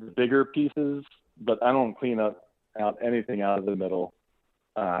bigger pieces, but I don't clean out anything out of the middle.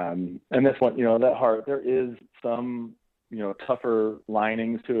 And this one, that heart, there is some, tougher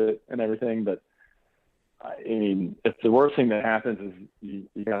linings to it and everything, but I mean, if the worst thing that happens is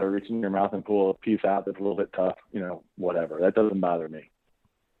you got to reach in your mouth and pull a piece out that's a little bit tough, whatever, that doesn't bother me.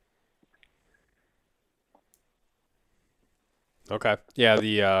 Okay.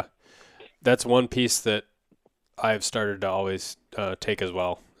 Yeah. That's one piece that I've started to always take as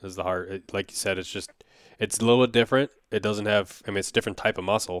well as the heart. Like you said, it's It's a little bit different. It doesn't have, it's a different type of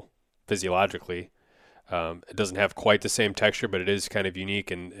muscle physiologically. It doesn't have quite the same texture, but it is kind of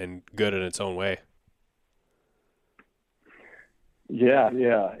unique and good in its own way. Yeah.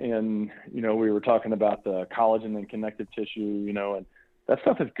 And, we were talking about the collagen and connective tissue, and that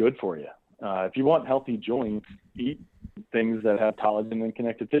stuff is good for you. If you want healthy joints, eat things that have collagen and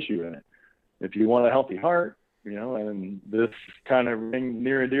connective tissue in it. If you want a healthy heart, and this kind of rings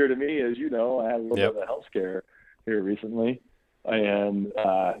near and dear to me, as you know, I had a little bit of a health scare here recently. And,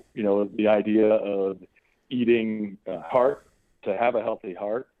 the idea of eating heart to have a healthy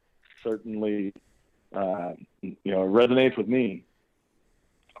heart certainly, resonates with me.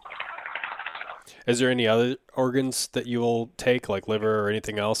 Is there any other organs that you will take, like liver or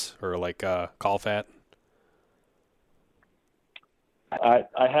anything else, or like caul fat? I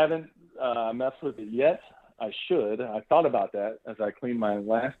haven't messed with it yet. I should. I thought about that as I cleaned my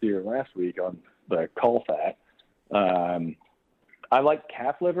last week on the caul fat. I like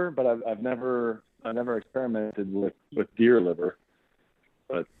calf liver, but I've never experimented with deer liver.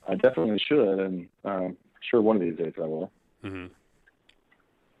 But I definitely should, and I'm sure one of these days I will. Mm-hmm.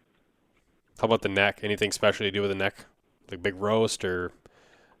 How about the neck? Anything special you do with the neck? Like big roast, or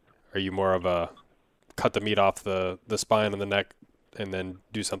are you more of a cut the meat off the spine of the neck and then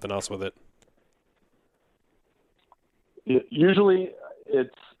do something else with it? Usually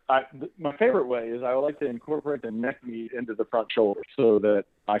my favorite way is I would like to incorporate the neck meat into the front shoulder so that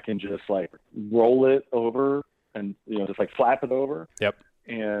I can just like roll it over and, just like flap it over. Yep.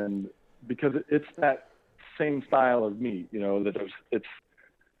 And because it's that same style of meat, that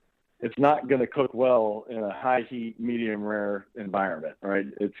it's not going to cook well in a high heat, medium rare environment, right?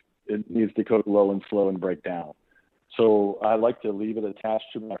 It needs to cook low and slow and break down. So I like to leave it attached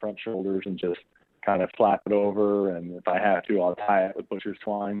to my front shoulders and just kind of flap it over. And if I have to, I'll tie it with butcher's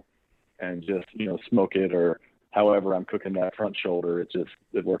twine and just, smoke it, or however I'm cooking that front shoulder.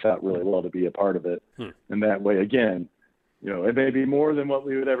 It works out really well to be a part of it. And that way, again, it may be more than what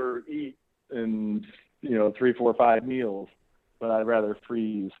we would ever eat in, 3, 4, 5 meals, but I'd rather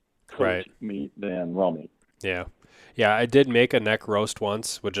freeze cooked meat than raw meat. Yeah. Yeah. I did make a neck roast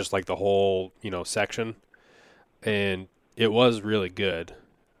once with just like the whole, section, and it was really good.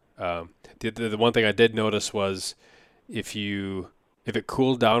 The one thing I did notice was if it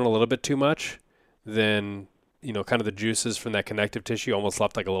cooled down a little bit too much, then, kind of the juices from that connective tissue almost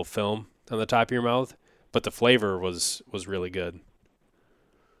left like a little film on the top of your mouth, but the flavor was really good.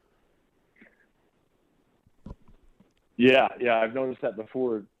 Yeah. I've noticed that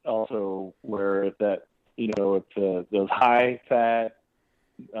before also, where if those high fat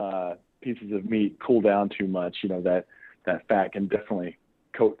pieces of meat cool down too much, that fat can definitely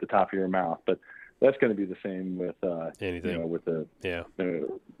coat the top of your mouth. But that's going to be the same with anything. With a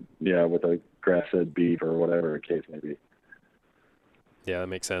grass-fed beef or whatever the case may be. Yeah, that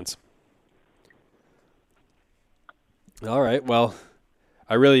makes sense. All right. Well,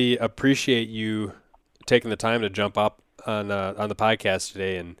 I really appreciate you taking the time to jump up on the podcast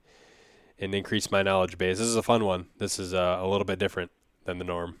today and increase my knowledge base. This is a fun one. This is a little bit different than the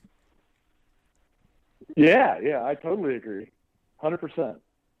norm. Yeah, I totally agree. 100%.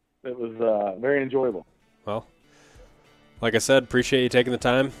 It was very enjoyable. Well, like I said, appreciate you taking the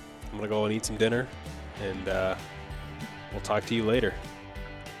time. I'm going to go and eat some dinner, and we'll talk to you later.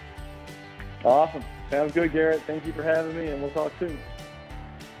 Awesome. Sounds good, Garrett. Thank you for having me, and we'll talk soon.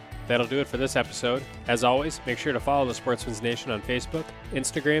 That'll do it for this episode. As always, make sure to follow the Sportsman's Nation on Facebook,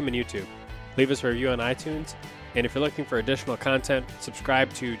 Instagram, and YouTube. Leave us a review on iTunes, and if you're looking for additional content,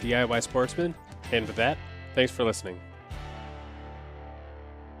 subscribe to DIY Sportsman. And with that, thanks for listening.